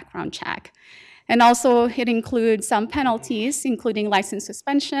performs the background check. And also, it includes some penalties, including license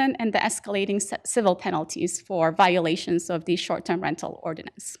suspension and the escalating civil penalties for violations of the short-term rental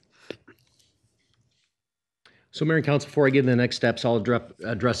ordinance. So, Mayor and Council, before I get into the next steps, I'll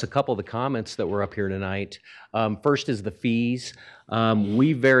address a couple of the comments that were up here tonight. First is the fees.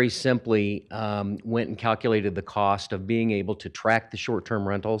 We very simply went and calculated the cost of being able to track the short-term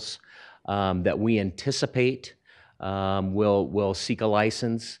rentals that we anticipate will seek a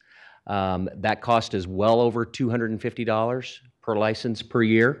license. That cost is well over $250 per license per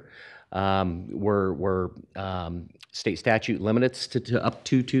year. We're state statute limits to up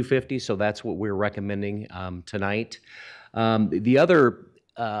to $250, so that's what we're recommending tonight. The other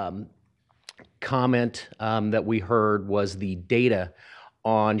comment that we heard was the data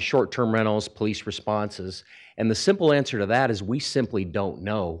on short-term rentals, police responses. And the simple answer to that is we simply don't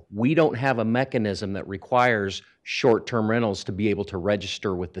know. We don't have a mechanism that requires short-term rentals to be able to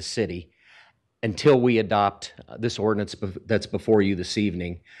register with the city until we adopt this ordinance that's before you this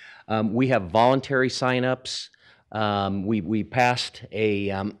evening. We have voluntary signups. We passed a,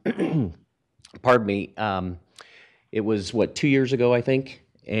 pardon me, it was, 2 years ago, I think,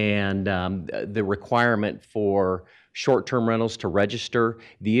 and the requirement for short-term rentals to register.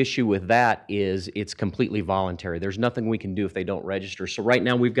 The issue with that is it's completely voluntary. There's nothing we can do if they don't register. So right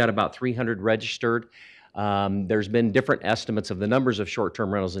now we've got about 300 registered. There's been different estimates of the numbers of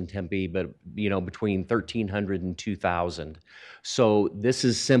short-term rentals in Tempe, but between 1,300 and 2,000. So this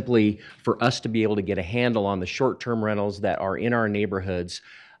is simply for us to be able to get a handle on the short-term rentals that are in our neighborhoods,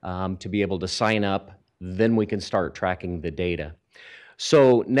 to be able to sign up. Then we can start tracking the data.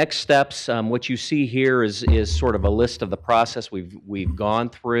 So next steps, what you see here is sort of a list of the process we've gone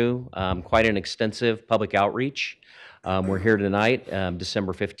through, quite an extensive public outreach. We're here tonight,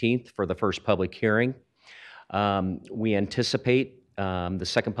 December 15th, for the first public hearing. We anticipate the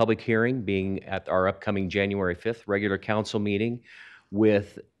second public hearing being at our upcoming January 5th regular council meeting,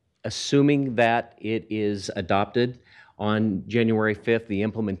 with assuming that it is adopted on January 5th, the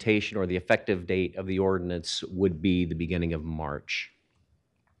implementation or the effective date of the ordinance would be the beginning of March.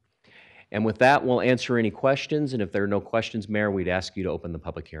 And with that, we'll answer any questions, and if there are no questions, Mayor, we'd ask you to open the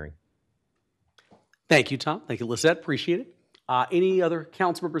public hearing. Thank you, Tom. Thank you, Lisette. Appreciate it. Any other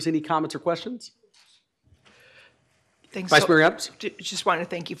council members, any comments or questions? Thanks. Vice Mayor Adams? Just wanted to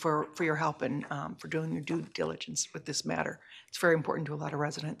thank you for your help and for doing your due diligence with this matter. It's very important to a lot of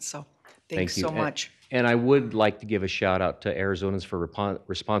residents, so thanks so much. And I would like to give a shout out to Arizonans for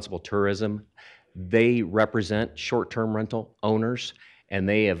Responsible Tourism. They represent short-term rental owners, and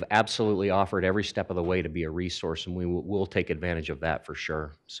they have absolutely offered every step of the way to be a resource, and we'll take advantage of that for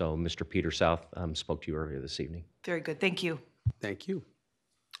sure. So Mr. Peter South spoke to you earlier this evening. Very good. Thank you. Thank you.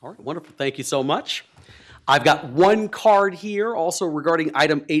 All right, wonderful. Thank you so much. I've got one card here also regarding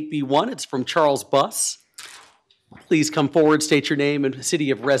item 8B1. It's from Charles Buss. Please come forward, state your name and city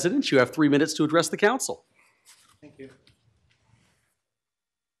of residence. You have 3 minutes to address the council. Thank you.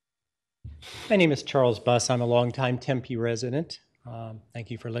 My name is Charles Buss. I'm a longtime Tempe resident.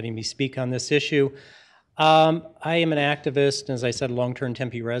 Thank you for letting me speak on this issue. I am an activist, and as I said, a long-term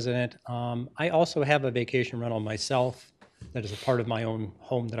Tempe resident. I also have a vacation rental myself that is a part of my own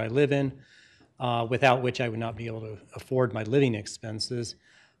home that I live in, without which I would not be able to afford my living expenses.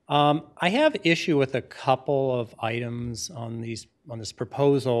 I have issue with a couple of items on this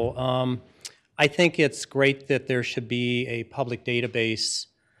proposal. I think it's great that there should be a public database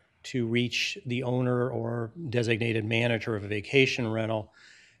to reach the owner or designated manager of a vacation rental,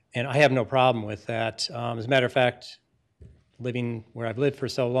 and I have no problem with that. As a matter of fact, living where I've lived for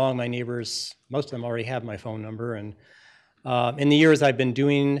so long, my neighbors, most of them already have my phone number, and in the years I've been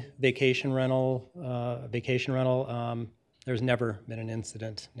doing vacation rental, there's never been an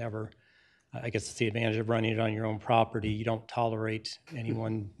incident, never. I guess it's the advantage of running it on your own property. You don't tolerate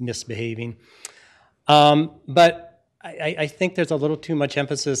anyone misbehaving. But I think there's a little too much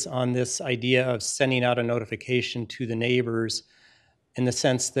emphasis on this idea of sending out a notification to the neighbors, in the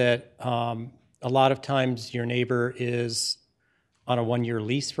sense that a lot of times your neighbor is on a one-year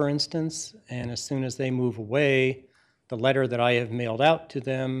lease, for instance, and as soon as they move away, the letter that I have mailed out to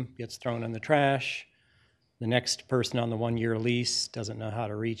them gets thrown in the trash. The next person on the one-year lease doesn't know how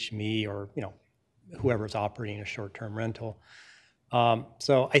to reach me or whoever's operating a short-term rental.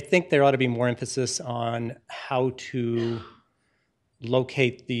 So I think there ought to be more emphasis on how to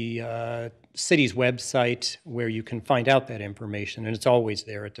locate the city's website where you can find out that information, and it's always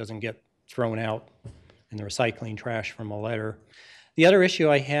there. It doesn't get thrown out in the recycling trash from a letter. The other issue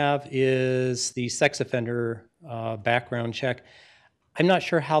I have is the sex offender background check. I'm not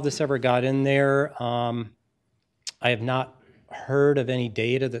sure how this ever got in there. I have not heard of any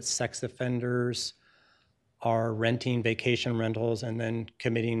data that sex offenders are renting vacation rentals and then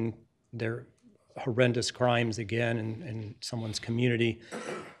committing their horrendous crimes again in someone's community.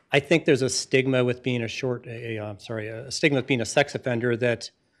 I think there's a stigma with being a stigma with being a sex offender, that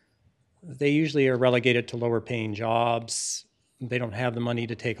they usually are relegated to lower paying jobs. They don't have the money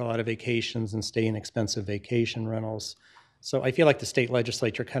to take a lot of vacations and stay in expensive vacation rentals. So I feel like the state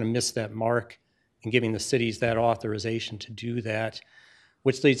legislature kind of missed that mark in giving the cities that authorization to do that,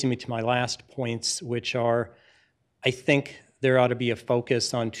 which leads me to my last points, which are, I think there ought to be a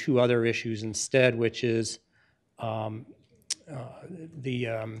focus on two other issues instead, which is the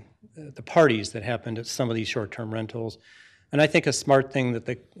parties that happened at some of these short-term rentals. And I think a smart thing that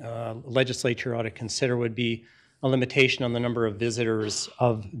the legislature ought to consider would be a limitation on the number of visitors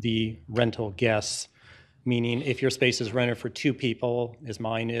of the rental guests. Meaning, if your space is rented for 2 people, as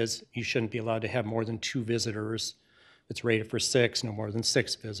mine is, you shouldn't be allowed to have more than 2 visitors. If it's rated for 6, no more than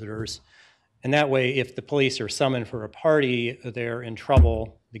 6 visitors. And that way, if the police are summoned for a party, they're in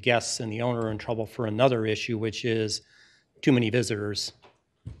trouble. The guests and the owner are in trouble for another issue, which is too many visitors.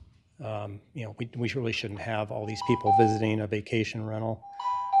 We really shouldn't have all these people visiting a vacation rental.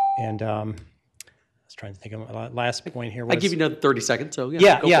 And I was trying to think of my last point here. I give you another 30 seconds, so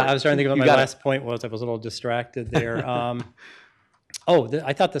yeah. I was trying to think of what my last point was. I was a little distracted there.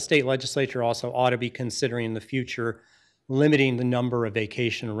 I thought the state legislature also ought to be considering in the future limiting the number of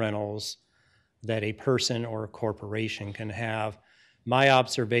vacation rentals that a person or a corporation can have. My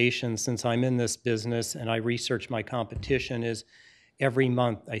observation, since I'm in this business and I research my competition, is every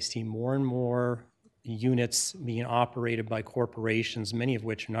month I see more and more units being operated by corporations, many of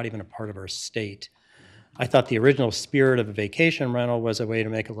which are not even a part of our state. I thought the original spirit of a vacation rental was a way to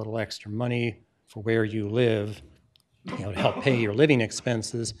make a little extra money for where you live, to help pay your living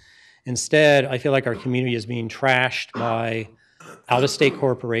expenses. Instead, I feel like our community is being trashed by out-of-state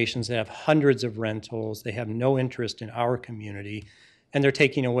corporations that have hundreds of rentals. They have no interest in our community, and they're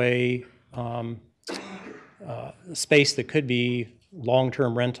taking away space that could be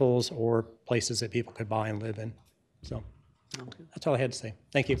long-term rentals or places that people could buy and live in. So that's all I had to say.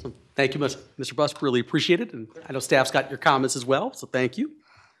 Thank you. Thank you much, Mr. Buss. Really appreciate it. And I know staff's got your comments as well, so thank you.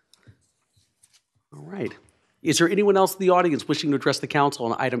 All right. Is there anyone else in the audience wishing to address the council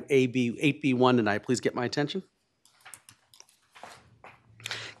on item 8B1 tonight? Please get my attention.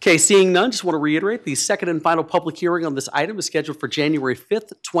 Okay, seeing none, just want to reiterate, the second and final public hearing on this item is scheduled for January 5th,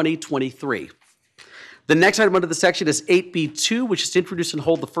 2023. The next item under the section is 8B2, which is to introduce and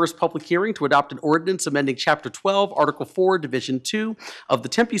hold the first public hearing to adopt an ordinance amending Chapter 12, Article 4, Division 2 of the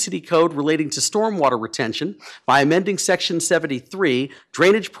Tempe City Code relating to stormwater retention by amending Section 73,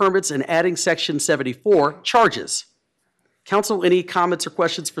 drainage permits, and adding Section 74, charges. Council, any comments or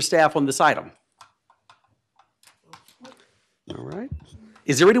questions for staff on this item? All right.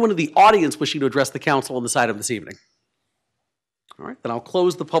 Is there anyone in the audience wishing to address the council on this item this evening? All right, then I'll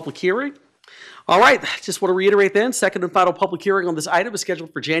close the public hearing. All right, just want to reiterate then, second and final public hearing on this item is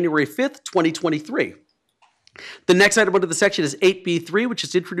scheduled for January 5th, 2023. The next item under the section is 8B3, which is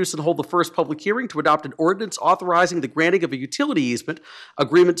to introduce and hold the first public hearing to adopt an ordinance authorizing the granting of a utility easement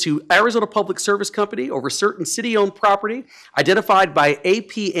agreement to Arizona Public Service Company over certain city-owned property identified by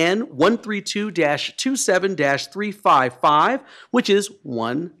APN 132-27-355, which is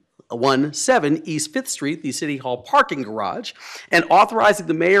 117 East 5th Street, the City Hall parking garage, and authorizing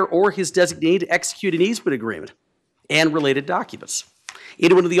the mayor or his designee to execute an easement agreement and related documents.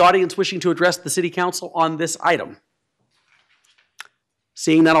 Anyone in the audience wishing to address the City Council on this item?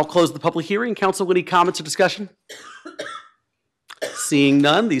 Seeing none, I'll close the public hearing. Council, any comments or discussion? Seeing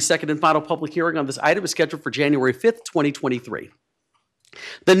none, the second and final public hearing on this item is scheduled for January 5th, 2023.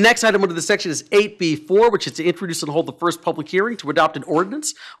 The next item under the section is 8B4, which is to introduce and hold the first public hearing to adopt an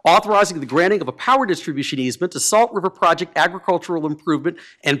ordinance authorizing the granting of a power distribution easement to Salt River Project Agricultural Improvement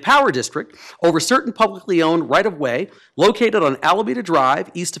and Power District over certain publicly owned right-of-way located on Alameda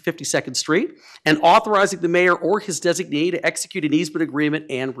Drive, east of 52nd Street, and authorizing the mayor or his designee to execute an easement agreement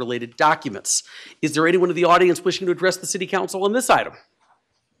and related documents. Is there anyone in the audience wishing to address the City Council on this item?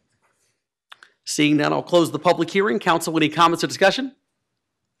 Seeing none, I'll close the public hearing. Council, any comments or discussion?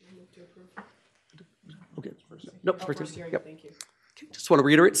 Nope, first hearing. Yep. Thank you. Okay, just want to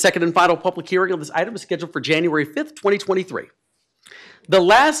reiterate, second and final public hearing on this item is scheduled for January 5th, 2023. The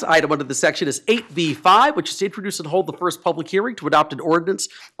last item under the section is 8B5, which is to introduce and hold the first public hearing to adopt an ordinance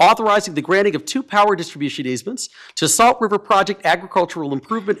authorizing the granting of 2 power distribution easements to Salt River Project Agricultural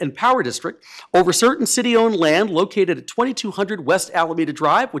Improvement and Power District over certain city-owned land located at 2200 West Alameda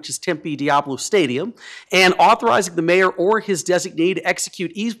Drive, which is Tempe Diablo Stadium, and authorizing the mayor or his designee to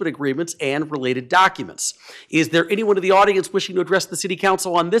execute easement agreements and related documents. Is there anyone in the audience wishing to address the City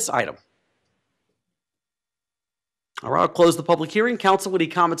Council on this item? All right, I'll close the public hearing. Council, any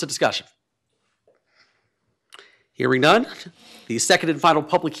comments or discussion? Hearing none, the second and final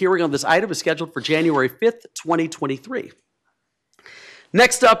public hearing on this item is scheduled for January 5th, 2023.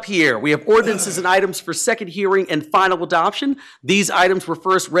 Next up here, we have ordinances and items for second hearing and final adoption. These items were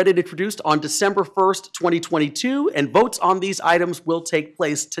first read and introduced on December 1st, 2022, and votes on these items will take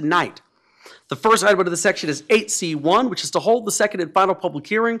place tonight. The first item under the section is 8C1, which is to hold the second and final public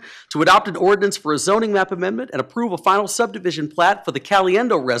hearing to adopt an ordinance for a zoning map amendment and approve a final subdivision plat for the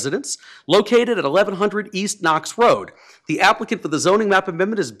Caliendo residence located at 1100 East Knox Road. The applicant for the zoning map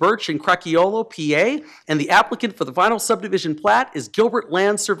amendment is Birch and Cracchiolo, PA, and the applicant for the final subdivision plat is Gilbert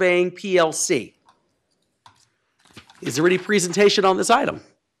Land Surveying, PLC. Is there any presentation on this item?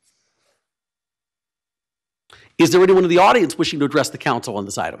 Is there anyone in the audience wishing to address the council on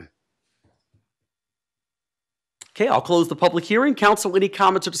this item? Okay, I'll close the public hearing. Council, any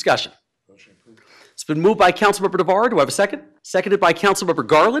comments or discussion? It's been moved by Councilmember Navarro. Do I have a second? Seconded by Councilmember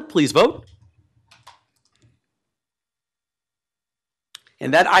Garland. Please vote.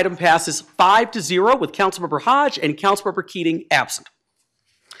 And that item passes 5-0 with Councilmember Hodge and Councilmember Keating absent.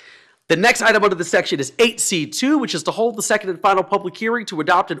 The next item under the section is 8C2, which is to hold the second and final public hearing to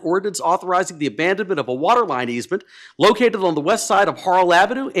adopt an ordinance authorizing the abandonment of a water line easement located on the west side of Harl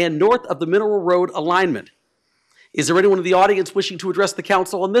Avenue and north of the Mineral Road alignment. Is there anyone in the audience wishing to address the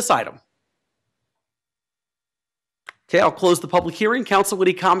council on this item? Okay, I'll close the public hearing. Council,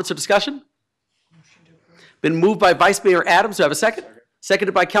 any comments or discussion? Been moved by Vice Mayor Adams. Do I have a second?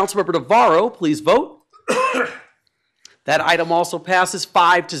 Seconded by Councilmember Navarro. Please vote. That item also passes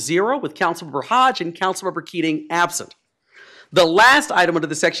 5-0 with Councilmember Hodge and Councilmember Keating absent. The last item under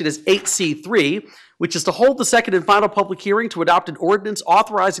the section is 8C3, which is to hold the second and final public hearing to adopt an ordinance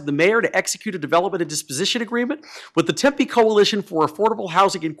authorizing the mayor to execute a development and disposition agreement with the Tempe Coalition for Affordable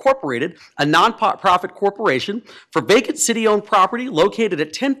Housing Incorporated, a nonprofit corporation, for vacant city-owned property located at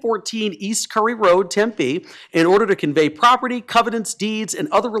 1014 East Curry Road, Tempe, in order to convey property, covenants, deeds, and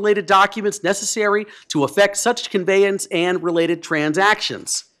other related documents necessary to effect such conveyance and related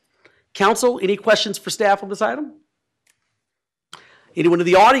transactions. Council, any questions for staff on this item? Anyone in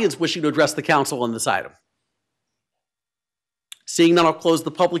the audience wishing to address the council on this item? Seeing none, I'll close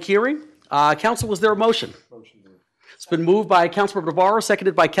the public hearing. Council, is there a motion? Motion. It's been moved by Councilmember Navarro,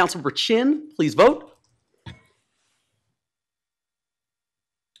 seconded by Councilmember Chin. Please vote.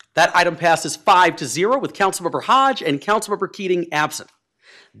 That item passes 5-0 with Councilmember Hodge and Councilmember Keating absent.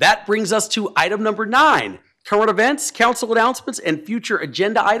 That brings us to item number 9, current events, council announcements, and future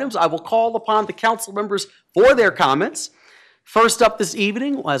agenda items. I will call upon the council members for their comments. First up this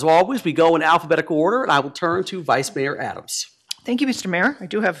evening, as always, we go in alphabetical order, and I will turn to Vice Mayor Adams. Thank you, Mr. Mayor. I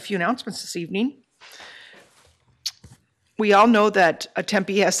do have a few announcements this evening. We all know that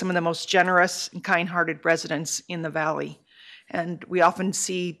Tempe has some of the most generous and kind-hearted residents in the valley. And we often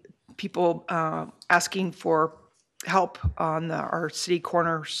see people asking for help on our city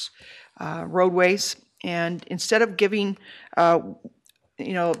corners roadways. And instead of giving,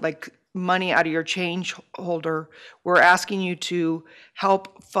 like money out of your change holder, we're asking you to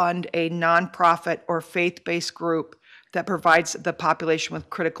help fund a nonprofit or faith-based group that provides the population with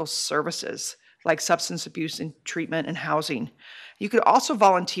critical services like substance abuse and treatment and housing. You could also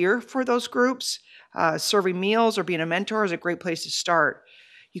volunteer for those groups. Serving meals or being a mentor is a great place to start.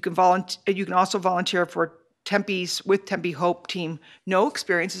 You can also volunteer for with Tempe Hope Team. No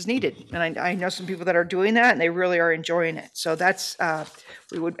experience is needed. And I know some people that are doing that, and they really are enjoying it. So that's,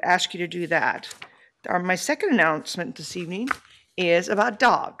 we would ask you to do that. My second announcement this evening is about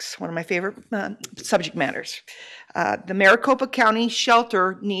dogs, one of my favorite subject matters. The Maricopa County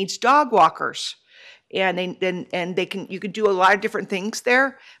Shelter needs dog walkers. And you can do a lot of different things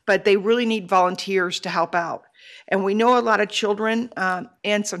there, but they really need volunteers to help out. And we know a lot of children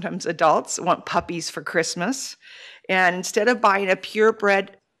and sometimes adults want puppies for Christmas. And instead of buying a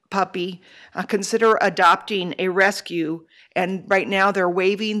purebred puppy, consider adopting a rescue. And right now they're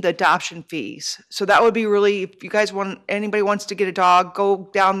waiving the adoption fees. So that would be really, if you guys anybody wants to get a dog, go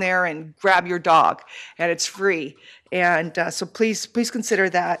down there and grab your dog, and it's free. And so please consider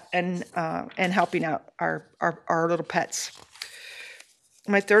that and helping out our little pets.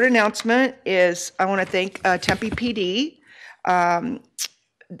 My third announcement is I want to thank Tempe PD.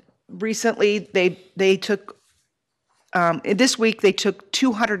 Recently, they took this week they took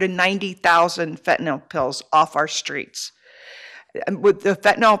 290,000 fentanyl pills off our streets. And with the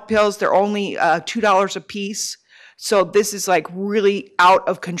fentanyl pills, they're only $2 a piece. So this is like really out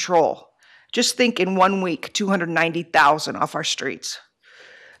of control. Just think in 1 week, 290,000 off our streets.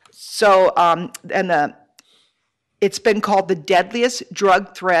 So, it's been called the deadliest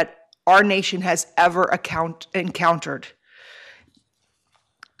drug threat our nation has ever encountered.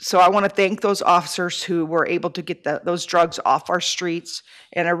 So I want to thank those officers who were able to get those drugs off our streets.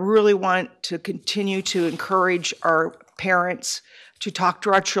 And I really want to continue to encourage our parents to talk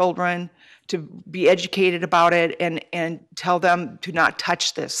to our children, to be educated about it, and tell them to not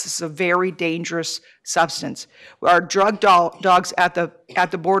touch this. This is a very dangerous substance. Our drug dogs at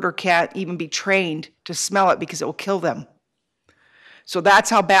the border can't even be trained to smell it because it will kill them. So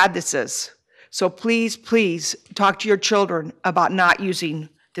that's how bad this is. So please talk to your children about not using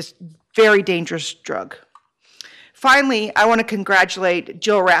this very dangerous drug. Finally, I want to congratulate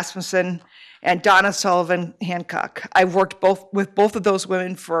Jill Rasmussen and Donna Sullivan Hancock. I've worked with both of those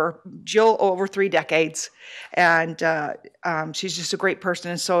women for Jill over 3 decades, and she's just a great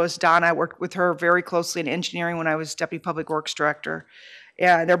person, and so is Donna. I worked with her very closely in engineering when I was Deputy Public Works Director.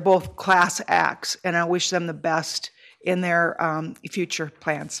 And they're both class acts, and I wish them the best in their future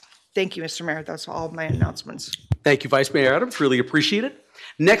plans. Thank you, Mr. Mayor. That's all of my announcements. Thank you, Vice Mayor Adams. Really appreciate it.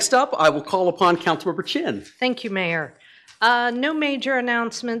 Next up, I will call upon Councilmember Chin. Thank you, Mayor. No major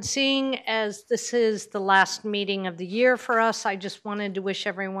announcements. Seeing as this is the last meeting of the year for us, I just wanted to wish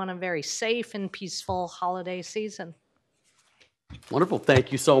everyone a very safe and peaceful holiday season. Wonderful.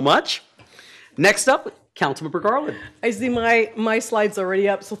 Thank you so much. Next up, Councilmember Garland. I see my slide's already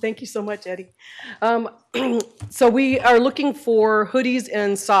up, so thank you so much, Eddie. So we are looking for hoodies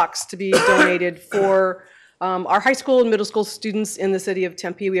and socks to be donated for our high school and middle school students in the city of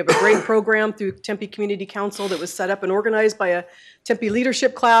Tempe. We have a great program through Tempe Community Council that was set up and organized by a Tempe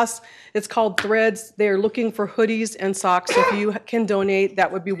leadership class. It's called Threads. They're looking for hoodies and socks. If you can donate,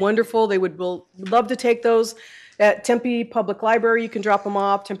 that would be wonderful. They would love to take those. At Tempe Public Library, you can drop them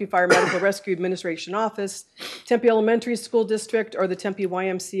off. Tempe Fire Medical Rescue Administration Office, Tempe Elementary School District, or the Tempe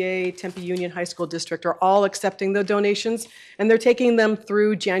YMCA, Tempe Union High School District are all accepting the donations, and they're taking them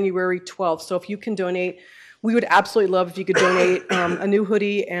through January 12th. So if you can donate, we would absolutely love if you could donate a new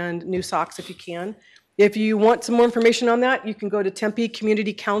hoodie and new socks if you can. If you want some more information on that, you can go to Tempe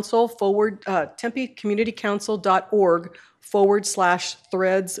Community Council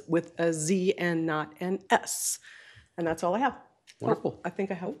tempecommunitycouncil.org/threads with a Z and not an S. And that's all I have. Wonderful. I think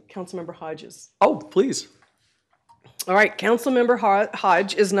I have Councilmember Hodges. Oh, please. All right, Councilmember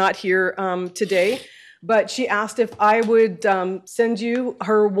Hodge is not here today, but she asked if I would send you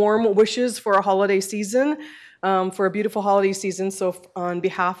her warm wishes for a holiday season. for a beautiful holiday season. So on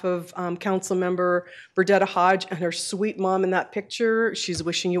behalf of Councilmember Burdetta Hodge and her sweet mom in that picture, she's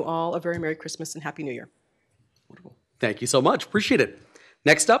wishing you all a very Merry Christmas and Happy New Year. Thank you so much. Appreciate it.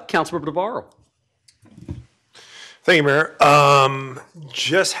 Next up, Councilmember Navarro. Thank you, Mayor.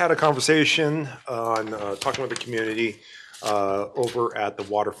 Just had a conversation on talking with the community over at the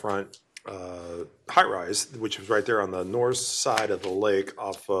waterfront high rise, which was right there on the north side of the lake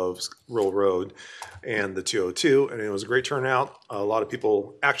off of Rural Road and the 202. And it was a great turnout. A lot of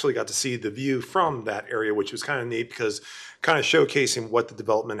people actually got to see the view from that area, which was kind of neat because kind of showcasing what the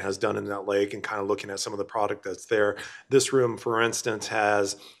development has done in that lake and kind of looking at some of the product that's there. This room, for instance,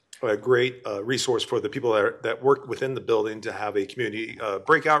 has a great resource for the people that work within the building to have a community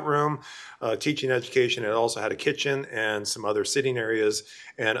breakout room, teaching education. It also had a kitchen and some other sitting areas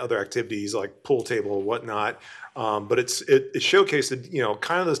and other activities like pool table and whatnot. But it showcased,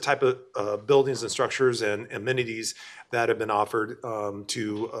 kind of those type of buildings and structures and amenities that have been offered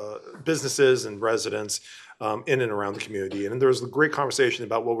to businesses and residents in and around the community. And there was a great conversation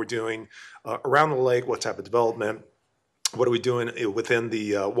about what we're doing around the lake, what type of development, what are we doing within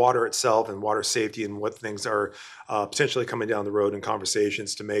the water itself and water safety, and what things are potentially coming down the road in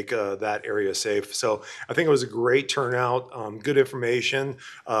conversations to make that area safe. So I think it was a great turnout, good information.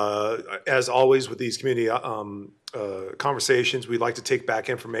 As always with these community conversations, we like to take back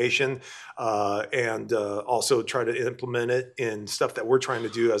information and also try to implement it in stuff that we're trying to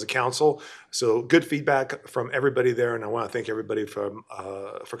do as a council. So good feedback from everybody there, and I want to thank everybody for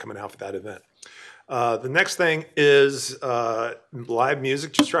coming out for that event. The next thing is live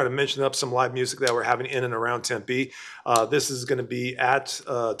music. Just trying to mention up some live music that we're having in and around Tempe. This is going to be at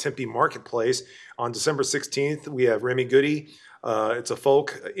Tempe Marketplace on December 16th. We have Remy Goody. It's a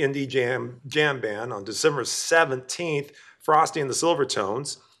folk indie jam band. On December 17th, Frosty and the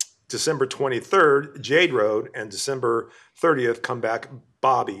Silvertones. December 23rd, Jade Road, and December 30th, Comeback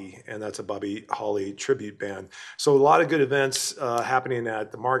Bobby, and that's a Bobby Holly tribute band. So a lot of good events happening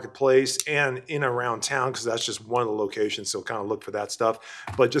at the marketplace and in and around town, because that's just one of the locations, so kind of look for that stuff.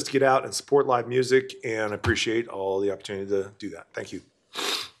 But just to get out and support live music, and appreciate all the opportunity to do that. Thank you.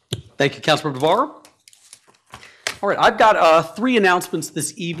 Thank you, Councilmember Navarro. All right, I've got 3 announcements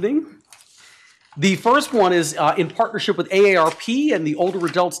this evening. The first one is in partnership with AARP and the Older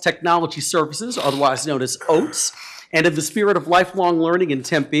Adults Technology Services, otherwise known as OATS, and in the spirit of lifelong learning in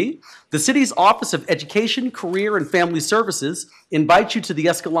Tempe, the city's Office of Education, Career, and Family Services invites you to the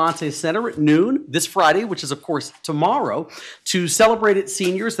Escalante Center at noon this Friday, which is, of course, tomorrow, to celebrate its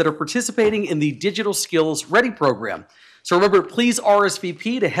seniors that are participating in the Digital Skills Ready program. So remember, please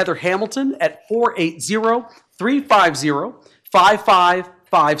RSVP to Heather Hamilton at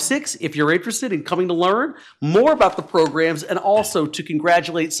 480-350-5556 if you're interested in coming to learn more about the programs and also to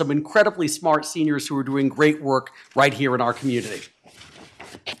congratulate some incredibly smart seniors who are doing great work right here in our community.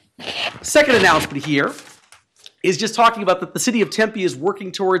 Second announcement here is just talking about that the city of Tempe is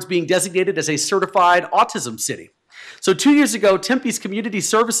working towards being designated as a certified autism city. So 2 years ago, Tempe's Community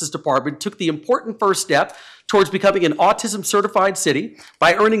Services Department took the important first step towards becoming an autism certified city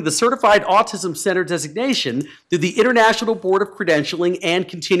by earning the Certified Autism Center designation through the International Board of Credentialing and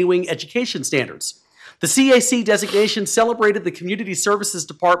Continuing Education Standards. The CAC designation celebrated the Community Services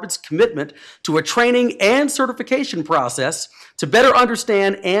Department's commitment to a training and certification process to better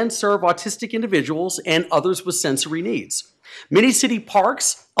understand and serve autistic individuals and others with sensory needs. Many city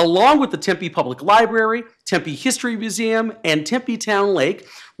parks, along with the Tempe Public Library, Tempe History Museum, and Tempe Town Lake,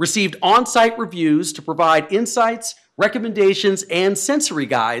 received on-site reviews to provide insights, recommendations, and sensory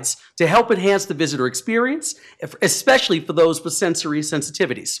guides to help enhance the visitor experience, especially for those with sensory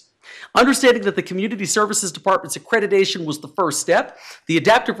sensitivities. Understanding that the Community Services Department's accreditation was the first step, the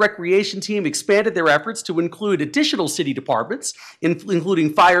Adaptive Recreation Team expanded their efforts to include additional city departments,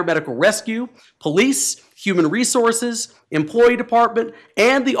 including Fire Medical Rescue, Police, Human Resources, Employee Department,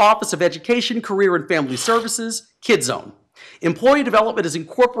 and the Office of Education, Career, and Family Services, Kid Zone. Employee development has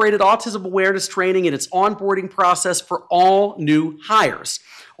incorporated autism awareness training in its onboarding process for all new hires.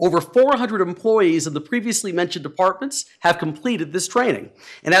 Over 400 employees in the previously mentioned departments have completed this training.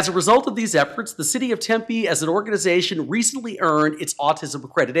 And as a result of these efforts, the City of Tempe as an organization recently earned its autism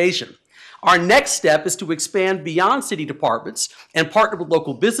accreditation. Our next step is to expand beyond city departments and partner with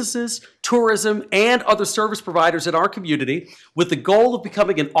local businesses, tourism, and other service providers in our community with the goal of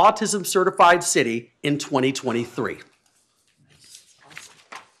becoming an autism certified city in 2023.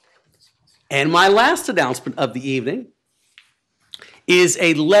 And my last announcement of the evening is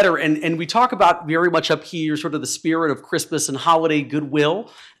a letter, and we talk about very much up here sort of the spirit of Christmas and holiday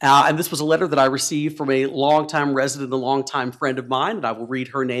goodwill. And this was a letter that I received from a longtime resident, a longtime friend of mine, and I will read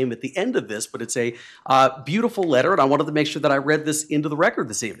her name at the end of this, but it's a beautiful letter, and I wanted to make sure that I read this into the record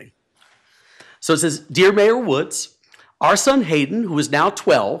this evening. So it says, Dear Mayor Woods, our son Hayden, who is now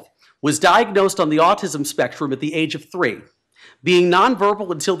 12, was diagnosed on the autism spectrum at the age of 3. Being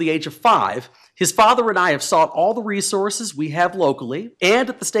nonverbal until the age of 5, his father and I have sought all the resources we have locally and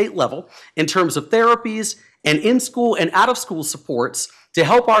at the state level in terms of therapies and in-school and out-of-school supports to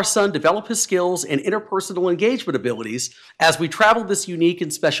help our son develop his skills and interpersonal engagement abilities as we travel this unique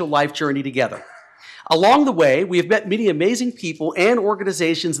and special life journey together. Along the way, we have met many amazing people and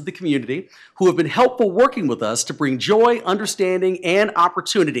organizations in the community who have been helpful working with us to bring joy, understanding, and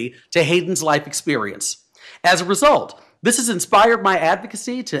opportunity to Hayden's life experience. As a result, this has inspired my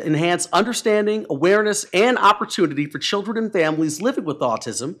advocacy to enhance understanding, awareness, and opportunity for children and families living with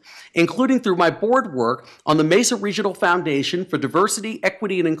autism, including through my board work on the Mesa Regional Foundation for Diversity,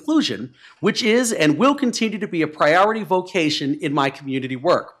 Equity, and Inclusion, which is and will continue to be a priority vocation in my community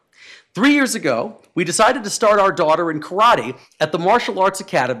work. 3 years ago, we decided to start our daughter in karate at the Martial Arts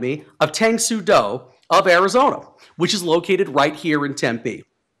Academy of Tang Soo Do of Arizona, which is located right here in Tempe.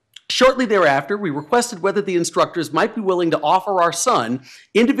 Shortly thereafter, we requested whether the instructors might be willing to offer our son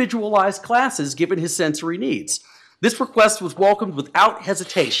individualized classes given his sensory needs. This request was welcomed without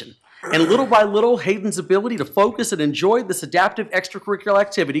hesitation, and little by little, Hayden's ability to focus and enjoy this adaptive extracurricular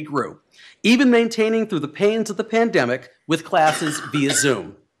activity grew, even maintaining through the pains of the pandemic with classes via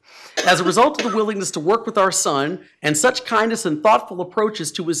Zoom. As a result of the willingness to work with our son and such kindness and thoughtful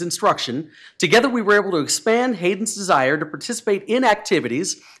approaches to his instruction, together we were able to expand Hayden's desire to participate in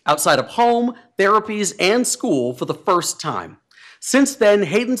activities outside of home, therapies, and school for the first time. Since then,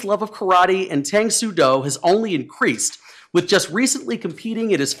 Hayden's love of karate and Tang Soo Do has only increased, with just recently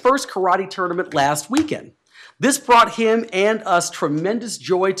competing in his first karate tournament last weekend. This brought him and us tremendous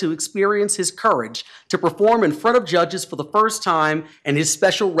joy to experience his courage to perform in front of judges for the first time and his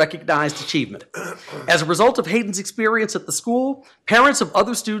special recognized achievement. As a result of Hayden's experience at the school, parents of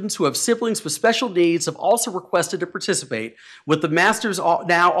other students who have siblings with special needs have also requested to participate, with the Masters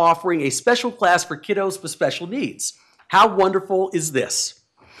now offering a special class for kiddos with special needs. How wonderful is this?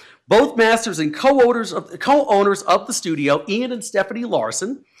 Both masters and co-owners of the studio, Ian and Stephanie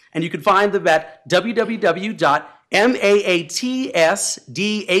Larson, and you can find them at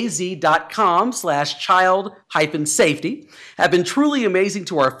www.maatsdaz.com/child-safety, have been truly amazing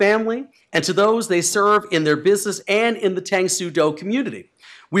to our family and to those they serve in their business and in the Tang Soo Do community.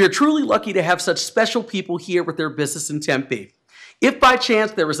 We are truly lucky to have such special people here with their business in Tempe. If by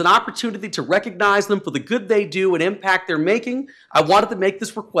chance there is an opportunity to recognize them for the good they do and impact they're making, I wanted to make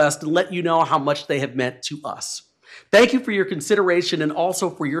this request and let you know how much they have meant to us. Thank you for your consideration and also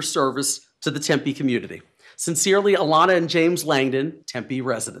for your service to the Tempe community. Sincerely, Alana and James Langdon, Tempe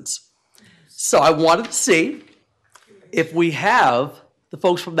residents. So I wanted to see if we have the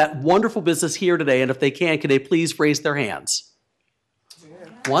folks from that wonderful business here today, and if they can they please raise their hands?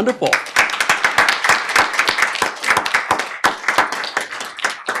 Wonderful.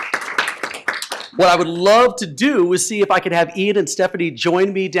 What I would love to do is see if I could have Ian and Stephanie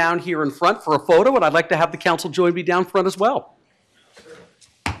join me down here in front for a photo, and I'd like to have the council join me down front as well.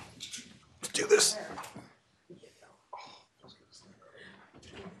 Let's do this.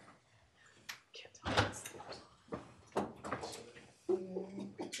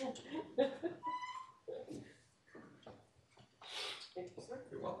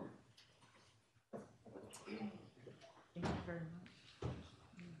 You're welcome. Thank you very much.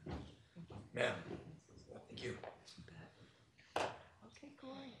 Ma'am, thank you. Okay,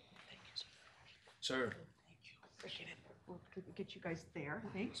 Corey. Thank you, sir. Thank you. Appreciate it. We'll get you guys there,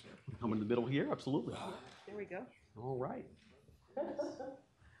 thanks. Come in the middle here, absolutely. There we go. All right. All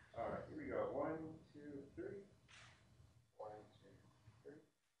right, here we go. 1, 2, 3. 1,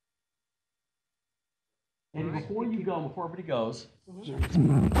 2, 3. And before you go, before everybody goes,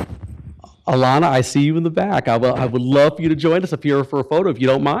 Alana, I see you in the back. I would love for you to join us up here for a photo, if you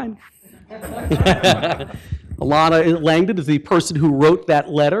don't mind. Alana Langdon is the person who wrote that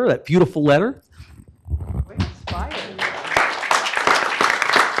letter, that beautiful letter. Way inspired.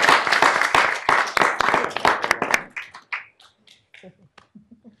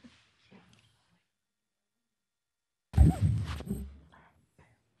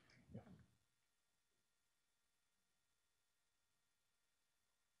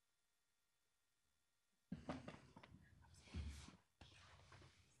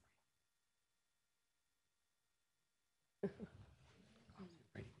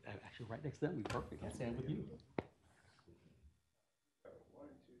 Actually, right next to them, we perfect. I'll stand with you.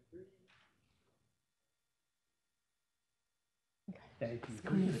 Thank you.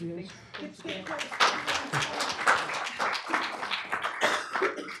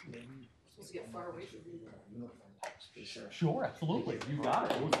 Sure, absolutely. You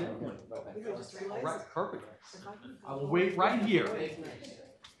got it. Most definitely. All right, perfect. I will wait right here. Right?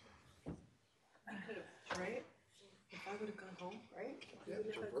 If I would have gone home, right? Yeah,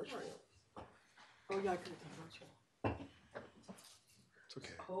 it's virtual. Oh, yeah, I could have done virtual. It's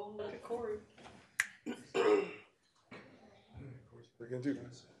okay. Oh, look at Corey. What are you gonna do?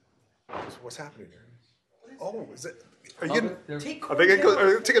 What's happening here? Oh, is it? Are you getting? Are they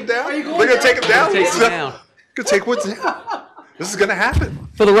gonna take him down? Are they gonna take him down? Take him down. Gonna take what's down. This is gonna happen.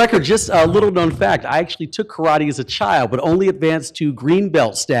 For the record, just a little known fact, I actually took karate as a child, but only advanced to green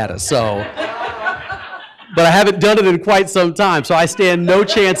belt status, so. But I haven't done it in quite some time, so I stand no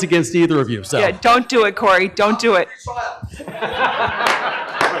chance against either of you, so. Yeah, don't do it, Corey. Don't do it.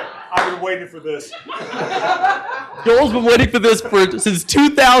 I've been waiting for this. Joel's been waiting for this since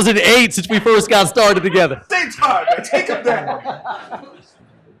 2008, since we first got started together. Same time, man. Take him down.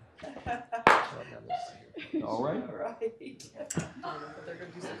 All right. They're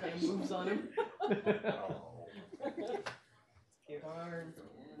gonna do some kind of moves on him. Cute arm.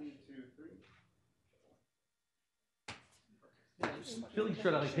 I feel like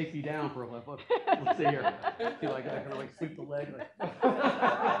you're trying to take me down for a little bit. Let's see here. I feel like I kind of sweep the leg.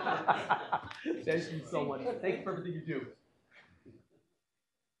 Thank you so much. Thank you for everything you do.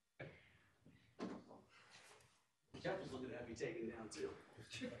 Jeff was looking to have me taken down too.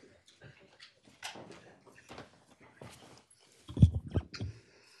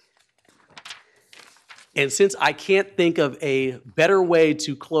 And since I can't think of a better way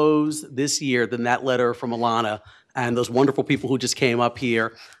to close this year than that letter from Alana and those wonderful people who just came up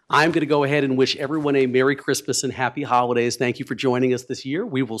here, I'm going to go ahead and wish everyone a Merry Christmas and Happy Holidays. Thank you for joining us this year.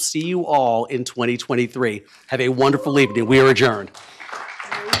 We will see you all in 2023. Have a wonderful evening. We are adjourned.